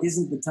now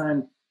isn't the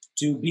time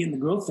to be in the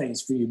growth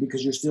phase for you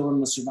because you're still in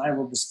the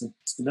survival of the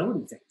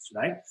stability phase,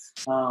 right?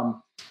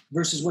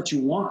 Versus what you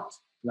want.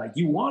 Like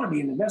you want to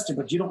be an investor,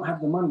 but you don't have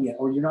the money yet,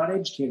 or you're not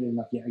educated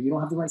enough yet, or you don't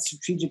have the right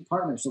strategic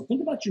partner. So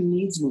think about your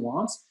needs and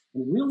wants,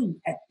 and really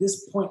at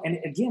this point, and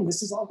again,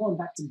 this is all going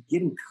back to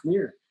getting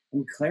clear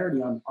and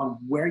clarity on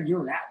where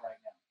you're at right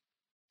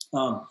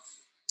now.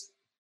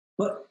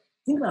 But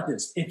think about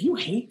this. If you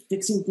hate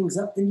fixing things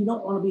up, then you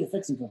don't want to be a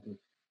fixing company.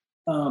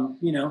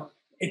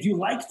 If you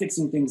like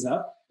fixing things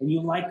up and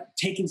you like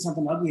taking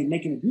something ugly and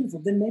making it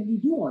beautiful, then maybe you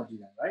do want to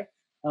do that, right?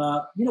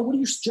 What are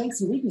your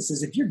strengths and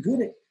weaknesses? If you're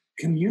good at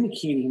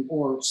communicating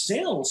or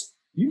sales,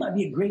 you might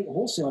be a great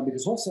wholesaler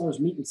because wholesalers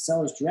meet with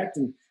sellers direct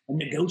and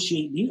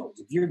negotiate deals.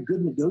 If you're a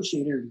good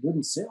negotiator and good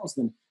in sales,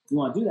 then you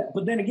want to do that.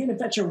 But then again, if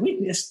that's your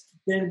weakness,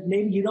 then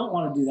maybe you don't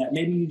want to do that.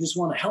 Maybe you just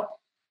want to help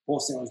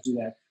wholesalers do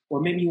that. Or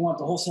maybe you want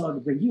the wholesaler to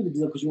bring you the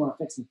deal because you want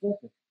to fix and flip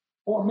it.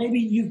 Or maybe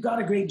you've got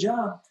a great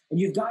job and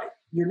you've got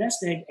your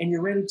nest egg and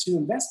you're ready to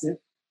invest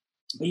it,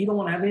 but you don't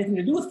want to have anything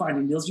to do with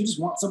finding deals. You just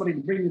want somebody to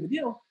bring you the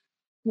deal,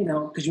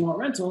 because you want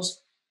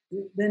rentals.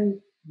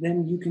 Then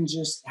you can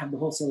just have the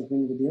wholesaler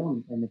bring you the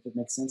deal, and if it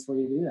makes sense for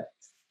you to do that.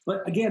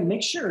 But again,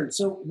 make sure.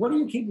 So, what are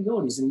your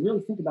capabilities? And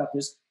really think about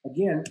this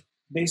again,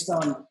 based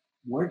on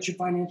where's your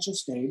financial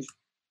stage,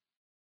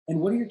 and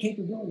what are your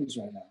capabilities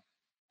right now.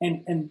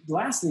 And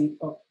lastly,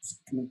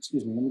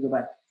 excuse me, let me go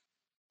back.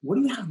 What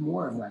do you have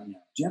more of right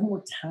now? Do you have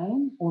more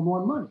time or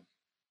more money?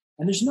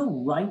 And there's no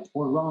right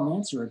or wrong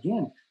answer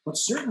again, but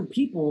certain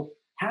people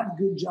have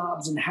good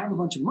jobs and have a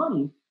bunch of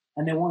money,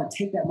 and they want to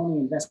take that money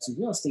and invest in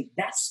real estate.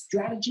 That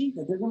strategy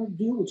that they're going to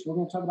do, which we're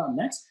going to talk about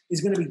next,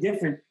 is going to be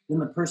different than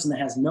the person that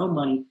has no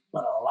money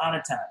but a lot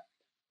of time.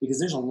 Because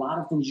there's a lot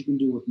of things you can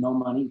do with no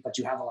money, but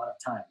you have a lot of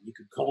time. You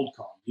can cold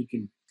call. You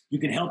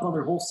can help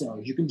other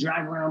wholesalers. You can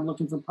drive around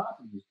looking for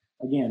properties.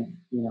 Again,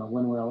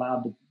 when we're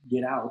allowed to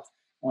get out.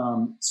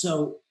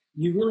 So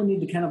you really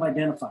need to kind of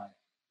identify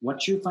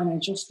what's your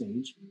financial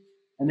stage,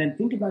 and then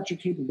think about your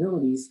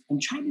capabilities and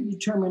try to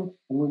determine,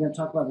 and we're going to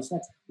talk about this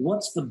next,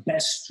 what's the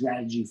best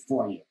strategy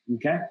for you,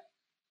 okay?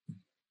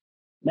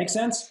 Make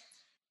sense?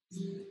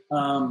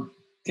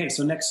 Okay,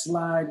 so next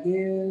slide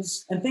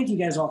is, and thank you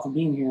guys all for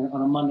being here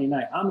on a Monday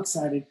night. I'm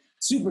excited,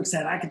 super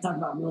excited. I could talk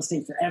about real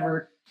estate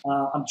forever.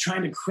 I'm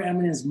trying to cram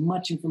in as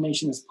much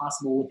information as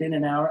possible within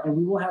an hour, and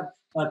we will have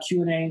a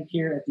Q&A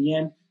here at the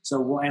end, so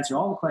we'll answer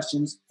all the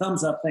questions.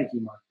 Thumbs up. Thank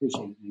you, Mark.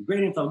 Appreciate it.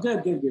 Great info. Good.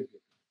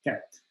 Okay.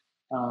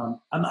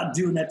 I'm not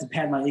doing that to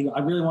pad my ego. I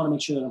really want to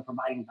make sure that I'm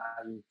providing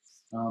value,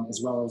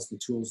 as well as the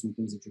tools and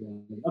things that you're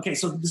going to do. Okay,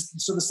 so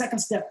the second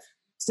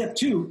step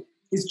 2,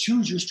 is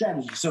choose your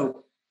strategy.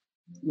 So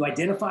you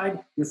identified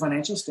your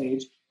financial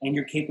stage and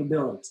your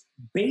capabilities.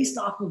 Based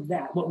off of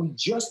that, what we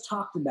just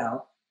talked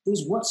about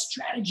is what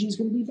strategy is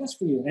going to be best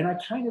for you. And I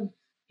kind of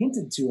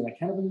hinted to it. I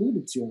kind of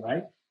alluded to it,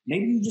 right?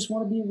 Maybe you just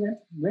want to be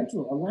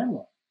a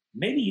landlord.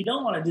 Maybe you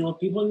don't want to deal with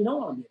people. You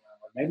don't want to be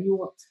a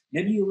landlord.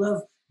 Maybe you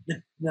love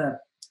the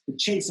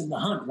chase of the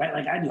hunt, right?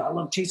 Like I do. I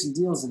love chasing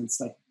deals, and it's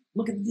like,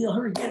 look at the deal,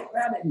 hurry, get it,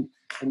 grab it.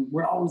 And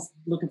we're always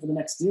looking for the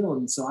next deal.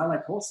 And so I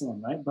like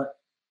wholesaling, right? But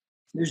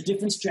there's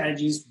different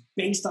strategies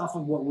based off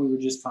of what we were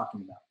just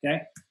talking about,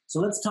 okay? So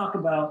let's talk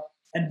about,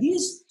 and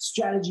these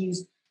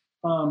strategies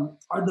are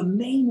the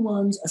main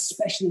ones,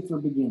 especially for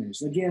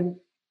beginners. Again,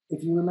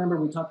 if you remember,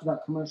 we talked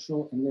about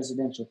commercial and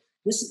residential.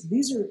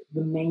 These are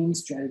the main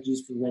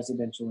strategies for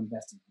residential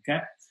investing,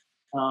 okay?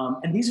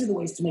 And these are the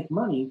ways to make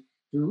money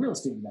through real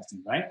estate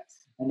investing, right?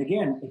 And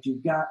again, if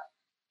you've got,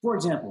 for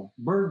example,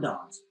 bird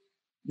dogs.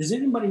 Does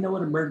anybody know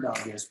what a bird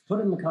dog is? Put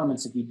in the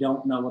comments if you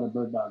don't know what a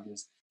bird dog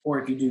is, or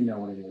if you do know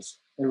what it is,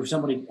 or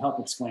somebody help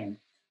explain.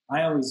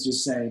 I always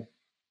just say,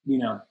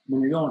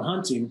 when you're going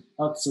hunting,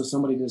 so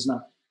somebody does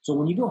not. So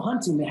when you go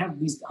hunting, they have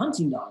these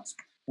hunting dogs.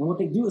 And what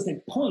they do is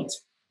they point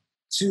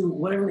to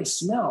whatever they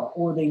smell,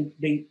 or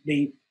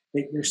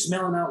they're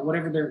smelling out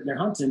whatever they're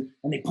hunting,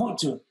 and they point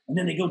to it, and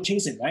then they go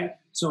chase it, right?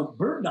 So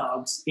bird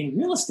dogs in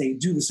real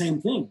estate do the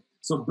same thing.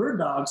 So bird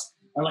dogs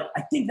are like,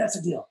 I think that's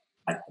a deal.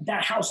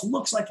 That house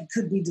looks like it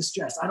could be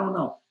distressed. I don't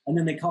know. And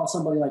then they call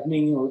somebody like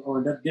me or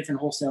a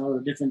different wholesaler or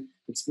a different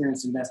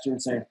experienced investor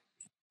and say,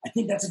 I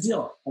think that's a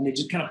deal. And they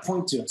just kind of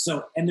point to it.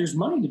 So, and there's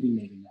money to be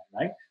made in that,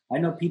 right? I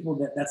know people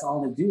that's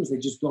all they do is they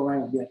just go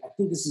around and be like, I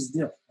think this is a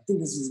deal. I think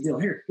this is a deal.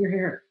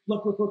 Here.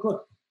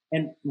 Look.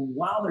 And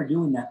while they're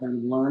doing that, they're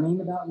learning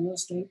about real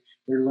estate.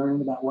 They're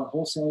learning about what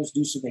wholesalers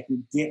do so they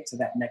can get to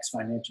that next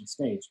financial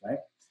stage, right?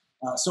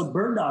 So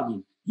bird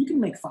dogging, you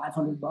can make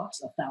 $500,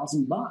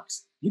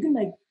 $1,000. You can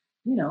make,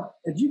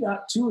 if you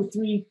got 2 or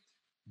 3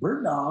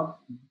 bird dog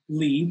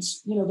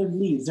leads, they're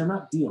leads. They're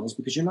not deals,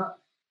 because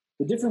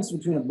the difference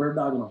between a bird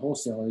dog and a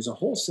wholesaler is a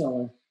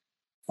wholesaler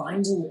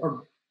finds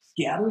or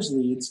gathers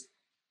leads,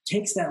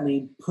 takes that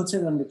lead, puts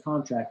it under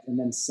contract, and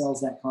then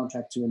sells that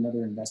contract to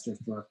another investor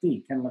for a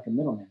fee, kind of like a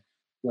middleman.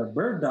 Where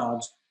bird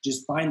dogs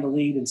just find the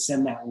lead and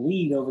send that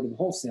lead over to the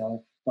wholesaler.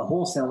 The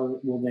wholesaler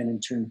will then in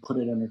turn put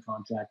it under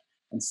contract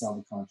and sell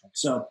the contract.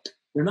 So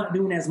they're not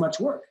doing as much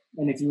work.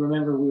 And if you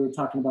remember, we were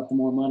talking about the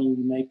more money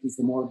you make is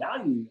the more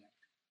value you get.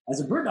 As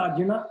a bird dog,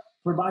 you're not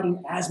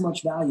providing as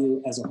much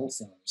value as a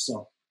wholesaler.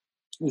 So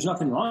there's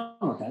nothing wrong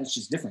with that. It's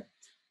just different.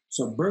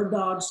 So bird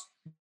dogs,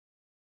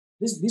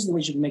 these are the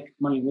ways you can make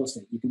money in real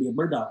estate. You can be a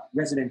bird dog,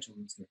 residential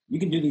real estate. You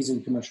can do these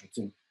in commercial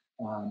too.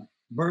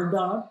 Bird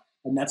dog,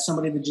 and that's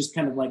somebody that just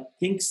kind of like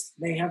thinks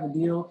they have a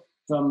deal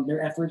from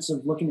their efforts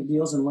of looking at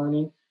deals and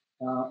learning,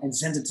 and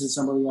sends it to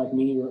somebody like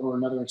me or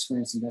another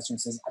experienced investor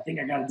and says, I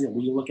think I got a deal.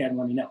 Will you look at it and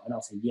let me know? And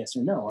I'll say yes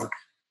or no.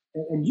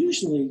 And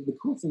usually the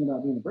cool thing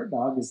about being a bird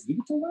dog is you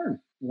get to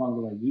learn along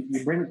the way.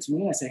 You bring it to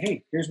me and I say,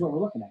 hey, here's what we're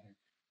looking at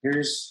here.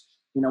 Here's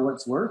what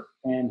it's worth,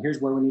 and here's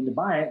where we need to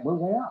buy it. We're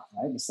way off,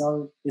 right? The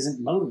seller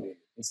isn't motivated.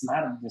 It's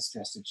not a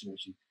distressed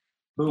situation.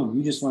 Boom,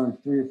 you just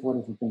learned 3 or 4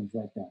 different things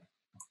right there.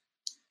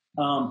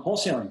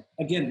 Wholesaling,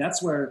 again,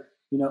 that's where,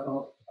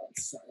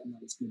 sorry, I'm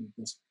not as good at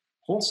this.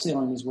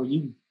 Wholesaling is where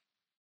you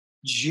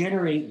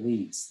generate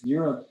leads.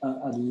 You're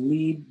a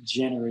lead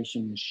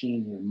generation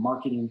machine. You're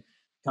marketing.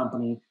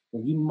 company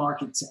where you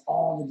market to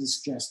all the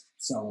distressed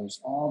sellers,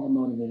 all the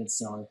motivated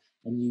sellers,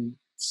 and you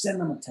send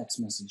them a text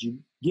message, you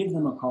give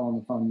them a call on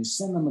the phone, you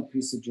send them a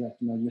piece of direct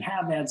mail, you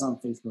have ads on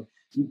Facebook,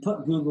 you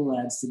put Google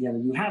ads together,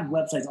 you have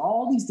websites,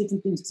 all these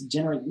different things to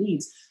generate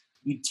leads.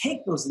 You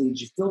take those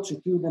leads, you filter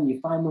through them, you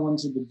find the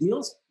ones with the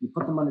deals, you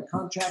put them under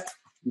contract,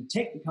 you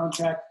take the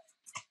contract,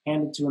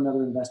 hand it to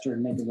another investor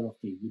and make a little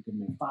fee. You can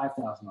make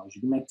 $5,000,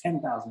 you can make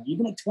 $10,000, you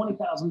can make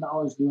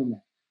 $20,000 doing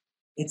that.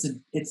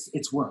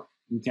 It's work,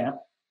 okay?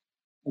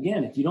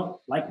 Again, if you don't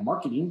like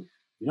marketing,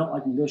 you don't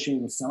like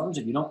negotiating with sellers,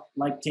 if you don't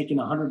like taking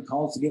 100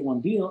 calls to get one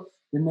deal,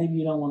 then maybe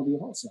you don't want to be a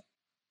wholesaler.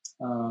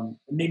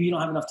 Maybe you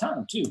don't have enough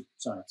time too.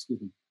 Sorry,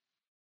 excuse me.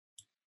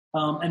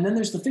 And then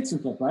there's the fix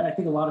and flip, right? I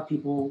think a lot of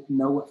people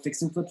know what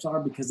fix and flips are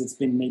because it's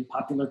been made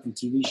popular from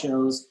TV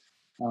shows,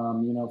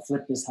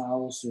 Flip This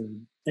House or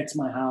Fix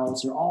My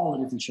House or all the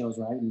different shows,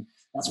 right? And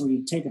that's where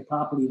you take a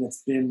property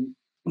that's been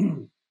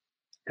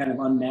kind of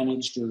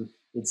unmanaged or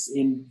it's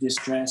in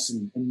distress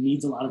and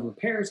needs a lot of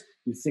repairs,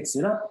 you fix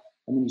it up,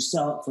 and then you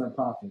sell it for a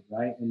profit,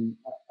 right? And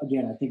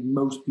again, I think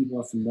most people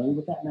are familiar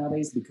with that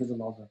nowadays because of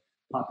all the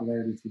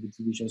popularity through the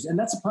TV shows. And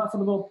that's a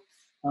profitable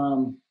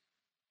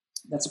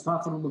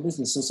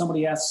business. So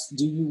somebody asks,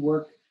 do you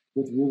work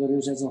with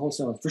realtors as a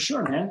wholesaler? For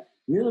sure, man.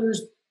 Realtors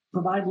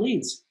provide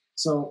leads.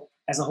 So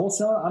as a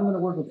wholesaler, I'm going to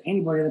work with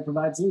anybody that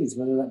provides leads,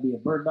 whether that be a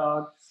bird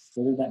dog,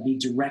 whether that be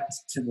direct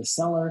to the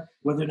seller,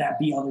 whether that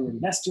be other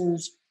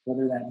investors,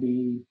 whether that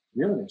be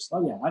realtors.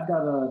 Oh yeah, I've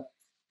got a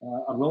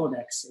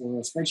Rolodex or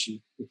a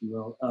spreadsheet, if you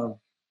will, of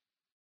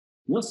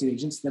real estate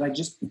agents that I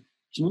just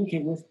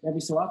communicate with every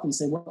so often and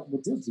say, what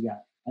deals do you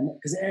got? And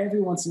because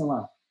every once in a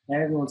while, they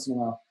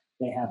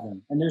have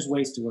them. And there's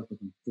ways to work with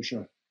them, for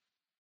sure.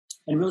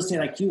 And Real Estate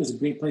IQ is a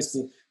great place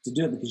to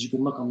do it because you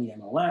can look on the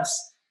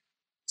MLS,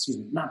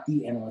 not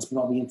the MLS,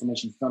 but all the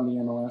information from the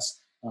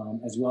MLS,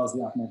 as well as the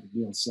off-market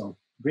deals. So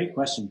great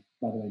question,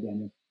 by the way,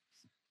 Daniel.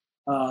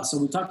 So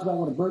we talked about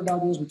what a bird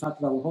dog is. We talked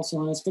about what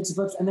wholesaling is, fix and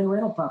flips, and then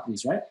rental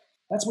properties, right?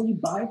 That's where you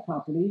buy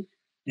property.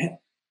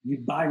 You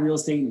buy real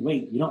estate and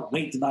wait. You don't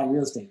wait to buy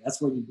real estate.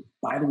 That's where you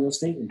buy the real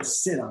estate and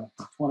sit on it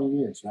for 20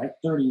 years, right?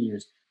 30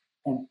 years.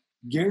 And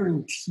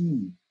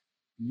guarantee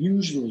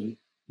usually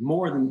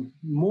more than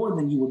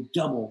you will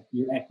double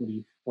your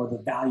equity or the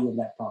value of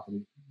that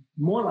property.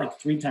 More like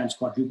 3 times,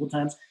 quadruple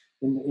times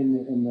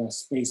in the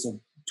space of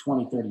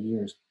 20, 30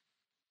 years.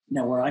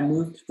 Now, where I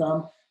moved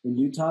from in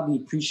Utah, the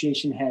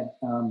appreciation had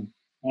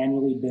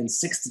annually been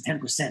 6 to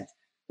 10%. It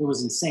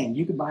was insane.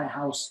 You could buy a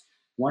house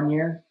one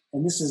year,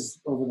 and this is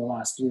over the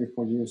last 3 or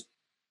 4 years.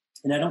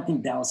 And I don't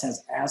think Dallas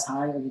has as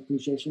high of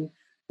appreciation,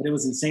 but it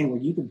was insane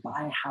where you could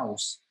buy a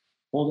house,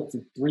 hold it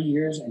for 3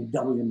 years, and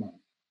double your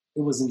money.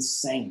 It was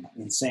insane.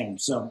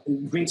 So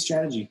great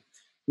strategy.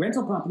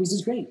 Rental properties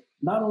is great.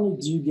 Not only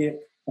do you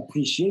get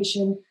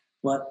appreciation,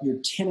 but your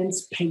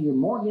tenants pay your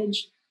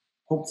mortgage.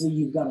 Hopefully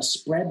you've got a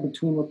spread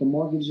between what the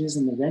mortgage is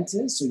and the rent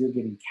is, so you're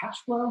getting cash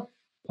flow.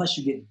 Plus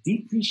you get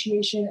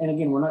depreciation. And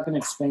again, we're not going to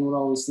explain what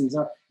all these things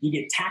are. You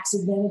get tax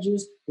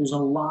advantages. There's a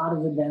lot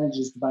of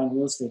advantages to buying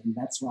real estate, and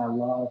that's why a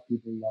lot of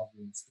people love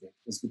real estate,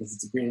 just because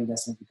it's a great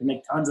investment. You can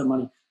make tons of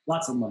money,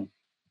 lots of money.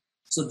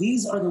 So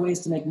these are the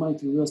ways to make money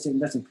through real estate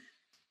investing.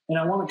 And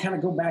I want to kind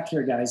of go back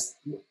here, guys.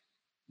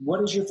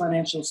 What is your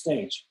financial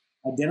stage?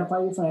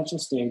 Identify your financial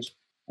stage.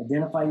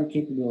 Identify your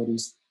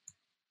capabilities,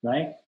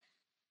 right?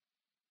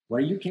 What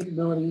are your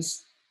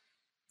capabilities?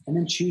 And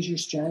then choose your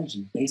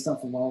strategy based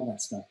off of all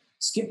that stuff.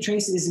 Skip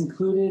Trace is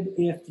included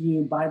if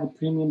you buy the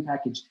premium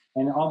package.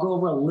 And I'll go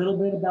over a little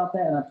bit about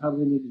that, and I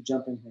probably need to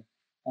jump in here.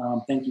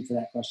 Thank you for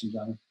that question,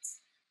 Johnny.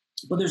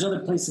 But there's other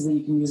places that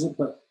you can use it,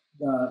 but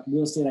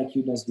Real Estate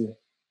IQ does do it.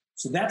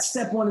 So that's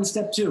step 1 and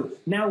step 2.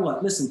 Now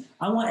what? Listen,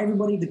 I want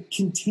everybody to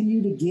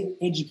continue to get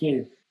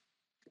educated.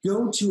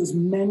 Go to as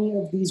many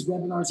of these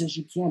webinars as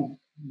you can.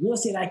 Real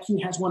Estate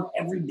IQ has one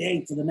every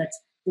day for the next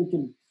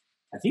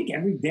I think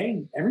every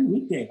day, every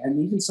weekday,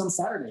 and even some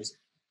Saturdays.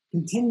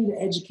 Continue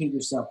to educate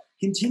yourself.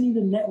 Continue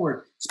to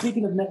network.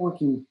 Speaking of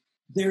networking,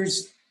 here,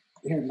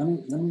 let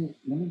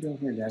me go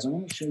here, guys. I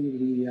want to show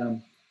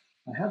you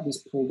I have this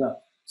pulled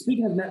up.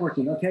 Speaking of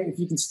networking, okay, if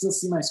you can still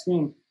see my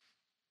screen,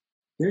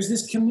 there's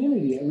this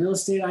community at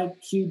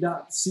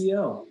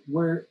realestateIQ.co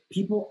where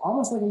people,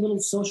 almost like a little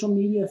social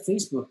media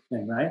Facebook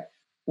thing, right?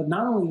 But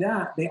not only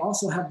that, they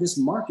also have this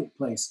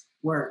marketplace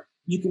where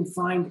you can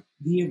find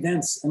the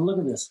events. And look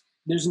at this.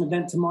 There's an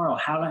event tomorrow,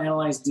 How to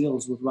Analyze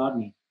Deals with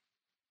Rodney.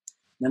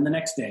 Then the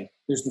next day,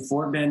 there's the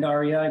Fort Bend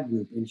REI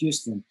group in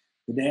Houston.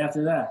 The day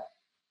after that,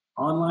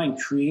 online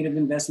creative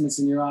investments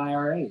in your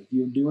IRA. If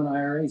you're doing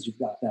IRAs, you've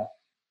got that.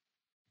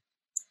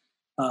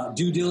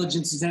 Due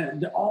diligence,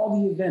 all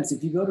the events.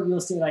 If you go to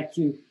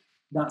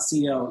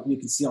realestateIQ.co, you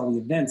can see all the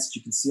events.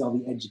 You can see all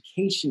the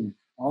education,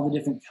 all the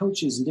different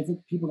coaches and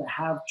different people that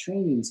have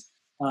trainings,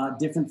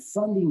 different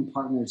funding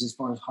partners as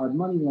far as hard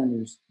money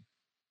lenders,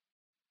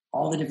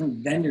 all the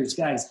different vendors.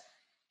 Guys,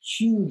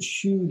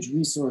 huge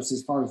resource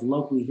as far as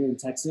locally here in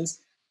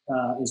Texas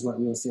is what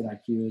Real Estate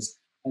IQ is.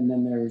 And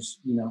then there's,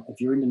 if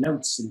you're into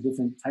notes and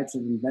different types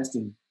of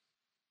investing,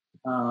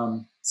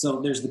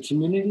 So there's the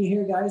community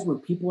here, guys, where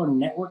people are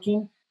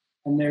networking,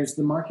 and there's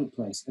the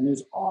marketplace, and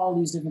there's all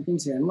these different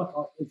things here. And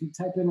look, if you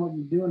type in what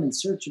you're doing in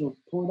search, it'll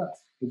pull it up.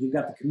 If you've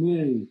got the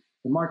community,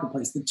 the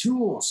marketplace, the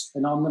tools,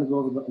 and I'm going to go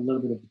over a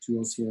little bit of the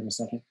tools here in a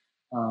second.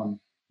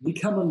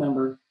 Become a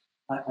member.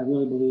 I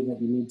really believe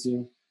that you need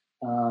to.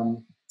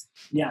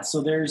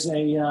 So there's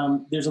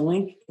a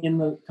link in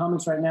the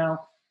comments right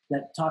now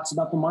that talks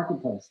about the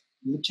marketplace.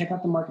 You check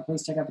out the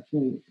marketplace, check out the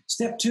community.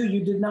 Step 2,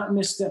 you did not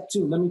miss step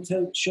 2. Let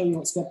me show you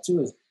what step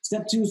 2 is.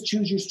 Step 2 is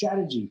choose your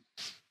strategy.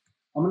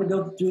 I'm going to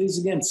go through these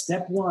again.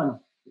 Step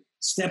one,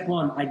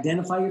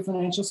 identify your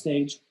financial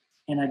stage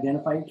and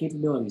identify your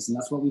capabilities. And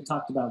that's what we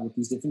talked about with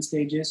these different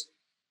stages,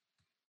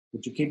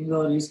 with your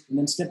capabilities. And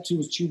then step 2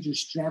 is choose your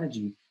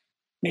strategy.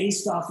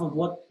 Based off of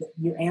what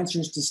your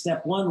answers to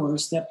step 1 were,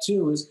 step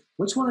 2 is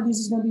which one of these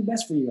is going to be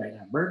best for you right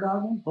now? Bird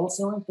dogging,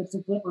 wholesaling, fix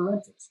and flip, or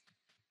rentals,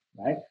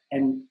 right?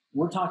 And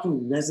we're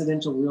talking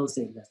residential real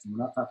estate investing. We're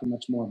not talking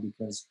much more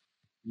because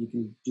you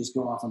can just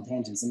go off on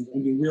tangents. And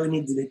you really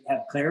need to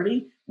have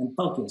clarity and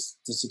focus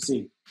to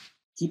succeed.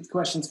 Keep the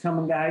questions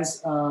coming,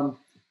 guys.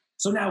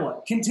 So now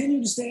what?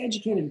 Continue to stay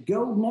educated.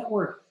 Go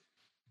network.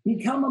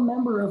 Become a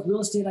member of Real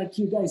Estate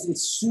IQ. Guys,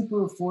 it's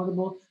super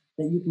affordable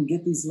that you can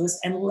get these lists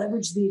and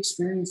leverage the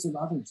experience of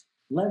others.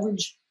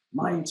 Leverage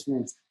my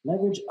experience.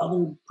 Leverage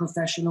other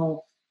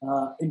professional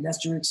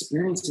investor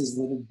experiences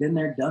that have been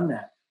there, done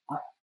that.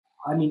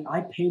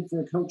 I paid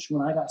for a coach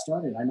when I got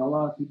started. I know a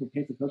lot of people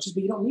pay for coaches,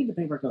 but you don't need to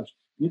pay for a coach.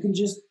 You can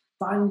just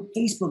find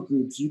Facebook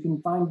groups. You can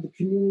find the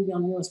community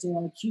on Real Estate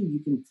IQ. You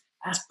can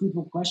ask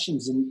people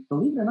questions. And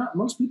believe it or not,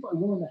 most people are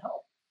willing to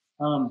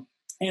help.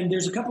 And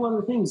there's a couple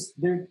other things.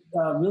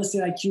 Real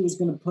Estate IQ is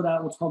going to put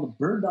out what's called the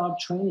Bird Dog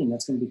training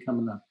that's going to be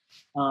coming up.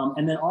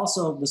 And then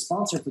also the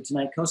sponsor for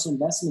tonight, Costa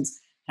Investments,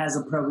 has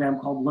a program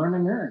called Learn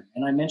and Earn.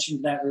 And I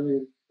mentioned that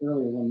earlier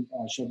when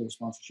I showed their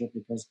sponsorship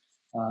because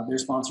they're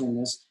sponsoring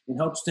this in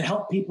hopes to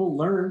help people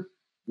learn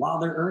while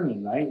they're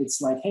earning, right?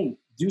 It's like, hey,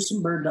 do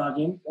some bird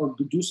dogging or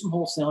do some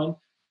wholesaling.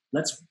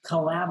 Let's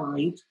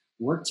collaborate,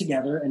 work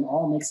together, and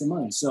all make some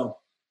money. So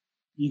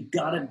you've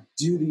got to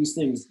do these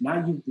things.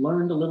 Now you've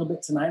learned a little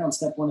bit tonight on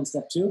step 1 and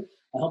step 2.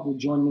 I hope you'll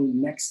join me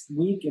next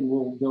week and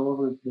we'll go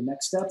over the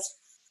next steps.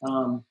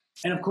 And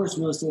of course,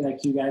 Real Estate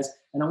IQ, guys.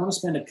 And I want to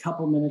spend a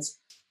couple minutes.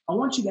 I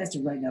want you guys to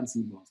write down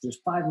some goals. There's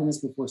 5 minutes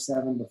before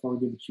 7 before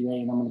we do the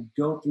QA, and I'm going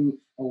to go through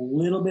a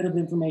little bit of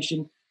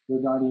information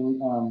regarding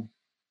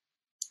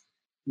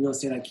Real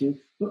Estate IQ.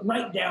 But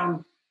write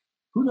down,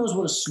 who knows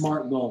what a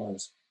SMART goal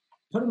is?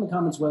 Put in the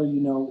comments whether you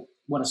know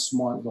what a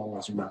SMART goal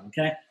is or not,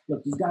 okay?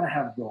 Look, you've got to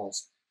have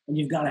goals, and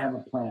you've got to have a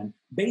plan.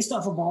 Based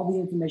off of all the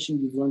information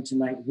you've learned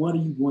tonight, what are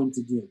you going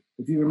to do?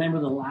 If you remember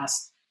the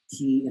last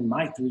key in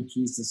my 3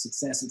 keys to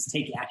success, it's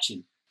take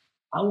action.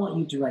 I want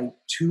you to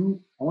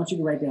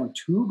write down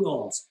 2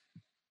 goals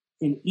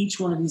in each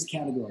one of these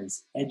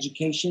categories: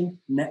 education,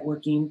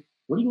 networking.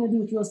 What are you going to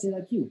do with Real Estate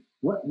IQ?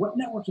 What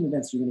networking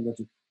events are you going to go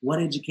to? What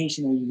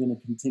education are you going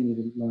to continue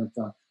to learn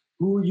from?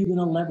 Who are you going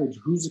to leverage?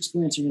 Whose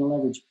experience are you going to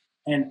leverage?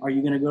 And are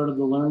you going to go to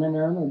the Learn and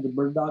Earn or the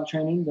Bird Dog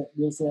training that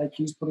Real Estate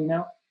IQ is putting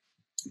out?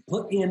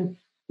 Put in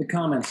the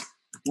comments,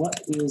 what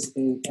is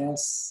a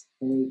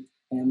SAMART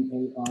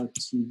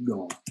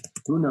goal?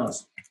 Who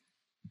knows?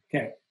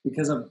 Okay,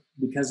 because of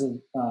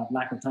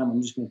lack of time,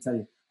 I'm just going to tell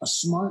you. A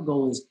SMART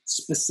goal is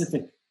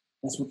specific.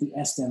 That's what the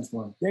S stands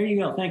for. There you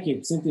go. Thank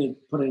you. Cynthia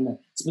put it in there.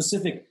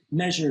 Specific,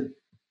 measured,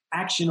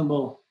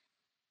 actionable,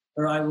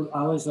 or I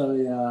always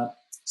say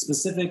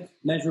specific,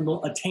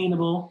 measurable,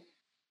 attainable.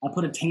 I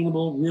put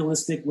attainable,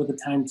 realistic with a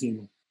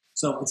timetable.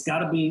 So it's got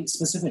to be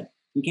specific.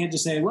 You can't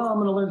just say, well, I'm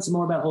going to learn some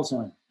more about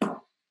wholesaling.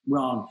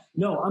 Wrong.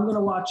 No, I'm going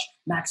to watch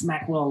Max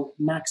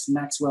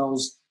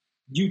Maxwell's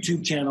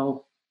YouTube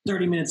channel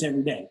 30 minutes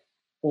every day.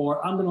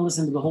 Or I'm going to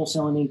listen to the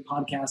Wholesaling Inc.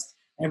 podcast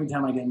every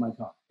time I get in my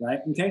car, right?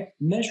 Okay?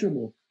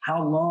 Measurable.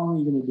 How long are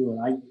you going to do it?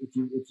 If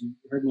you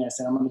heard me, I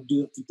said I'm going to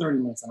do it for 30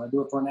 minutes. I'm going to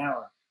do it for an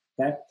hour,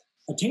 okay?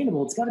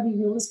 Attainable. It's got to be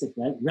realistic,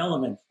 right?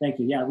 Relevant. Thank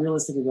you. Yeah,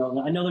 realistic and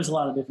relevant. I know there's a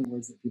lot of different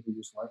words that people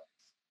use for it.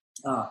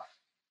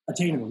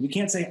 Attainable. You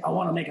can't say, I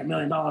want to make $1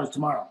 million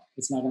tomorrow.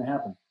 It's not going to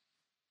happen.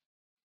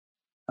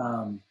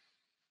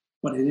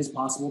 But it is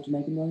possible to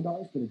make $1 million,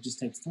 but it just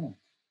takes time.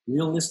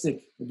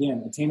 Realistic,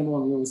 again, attainable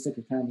and realistic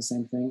are kind of the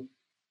same thing.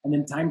 And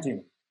then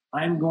timetable.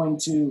 I'm going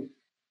to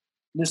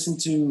listen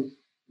to,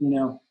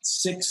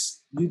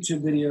 6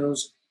 YouTube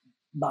videos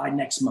by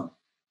next month.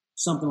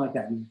 Something like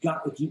that.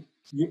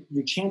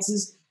 Your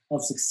chances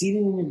of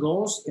succeeding in your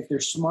goals, if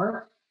they're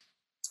smart,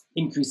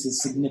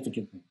 increases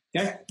significantly.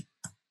 Okay?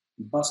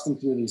 Busting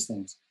through these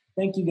things.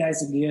 Thank you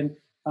guys again.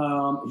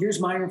 Here's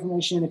my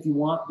information. If you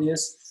want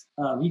this,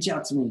 reach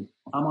out to me.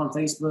 I'm on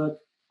Facebook.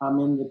 I'm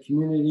in the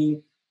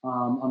community.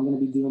 I'm going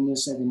to be doing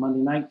this every Monday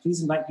night.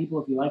 Please invite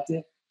people if you liked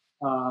it.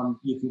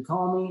 You can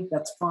call me.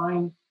 That's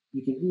fine.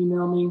 You can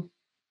email me.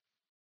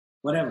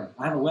 Whatever.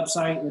 I have a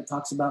website that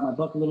talks about my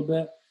book a little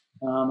bit.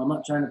 I'm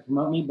not trying to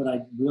promote me, but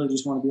I really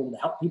just want to be able to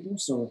help people.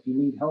 So if you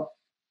need help,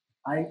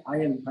 I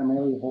am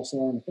primarily a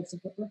wholesaler and a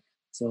fix-and-flipper.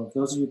 So if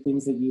those are the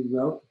things that you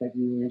wrote that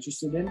you were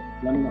interested in,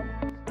 let me know.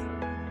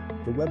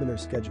 For webinar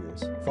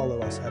schedules, follow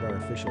us at our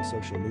official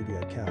social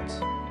media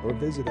accounts or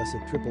visit us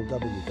at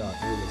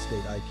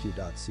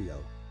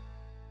www.realestateiq.co.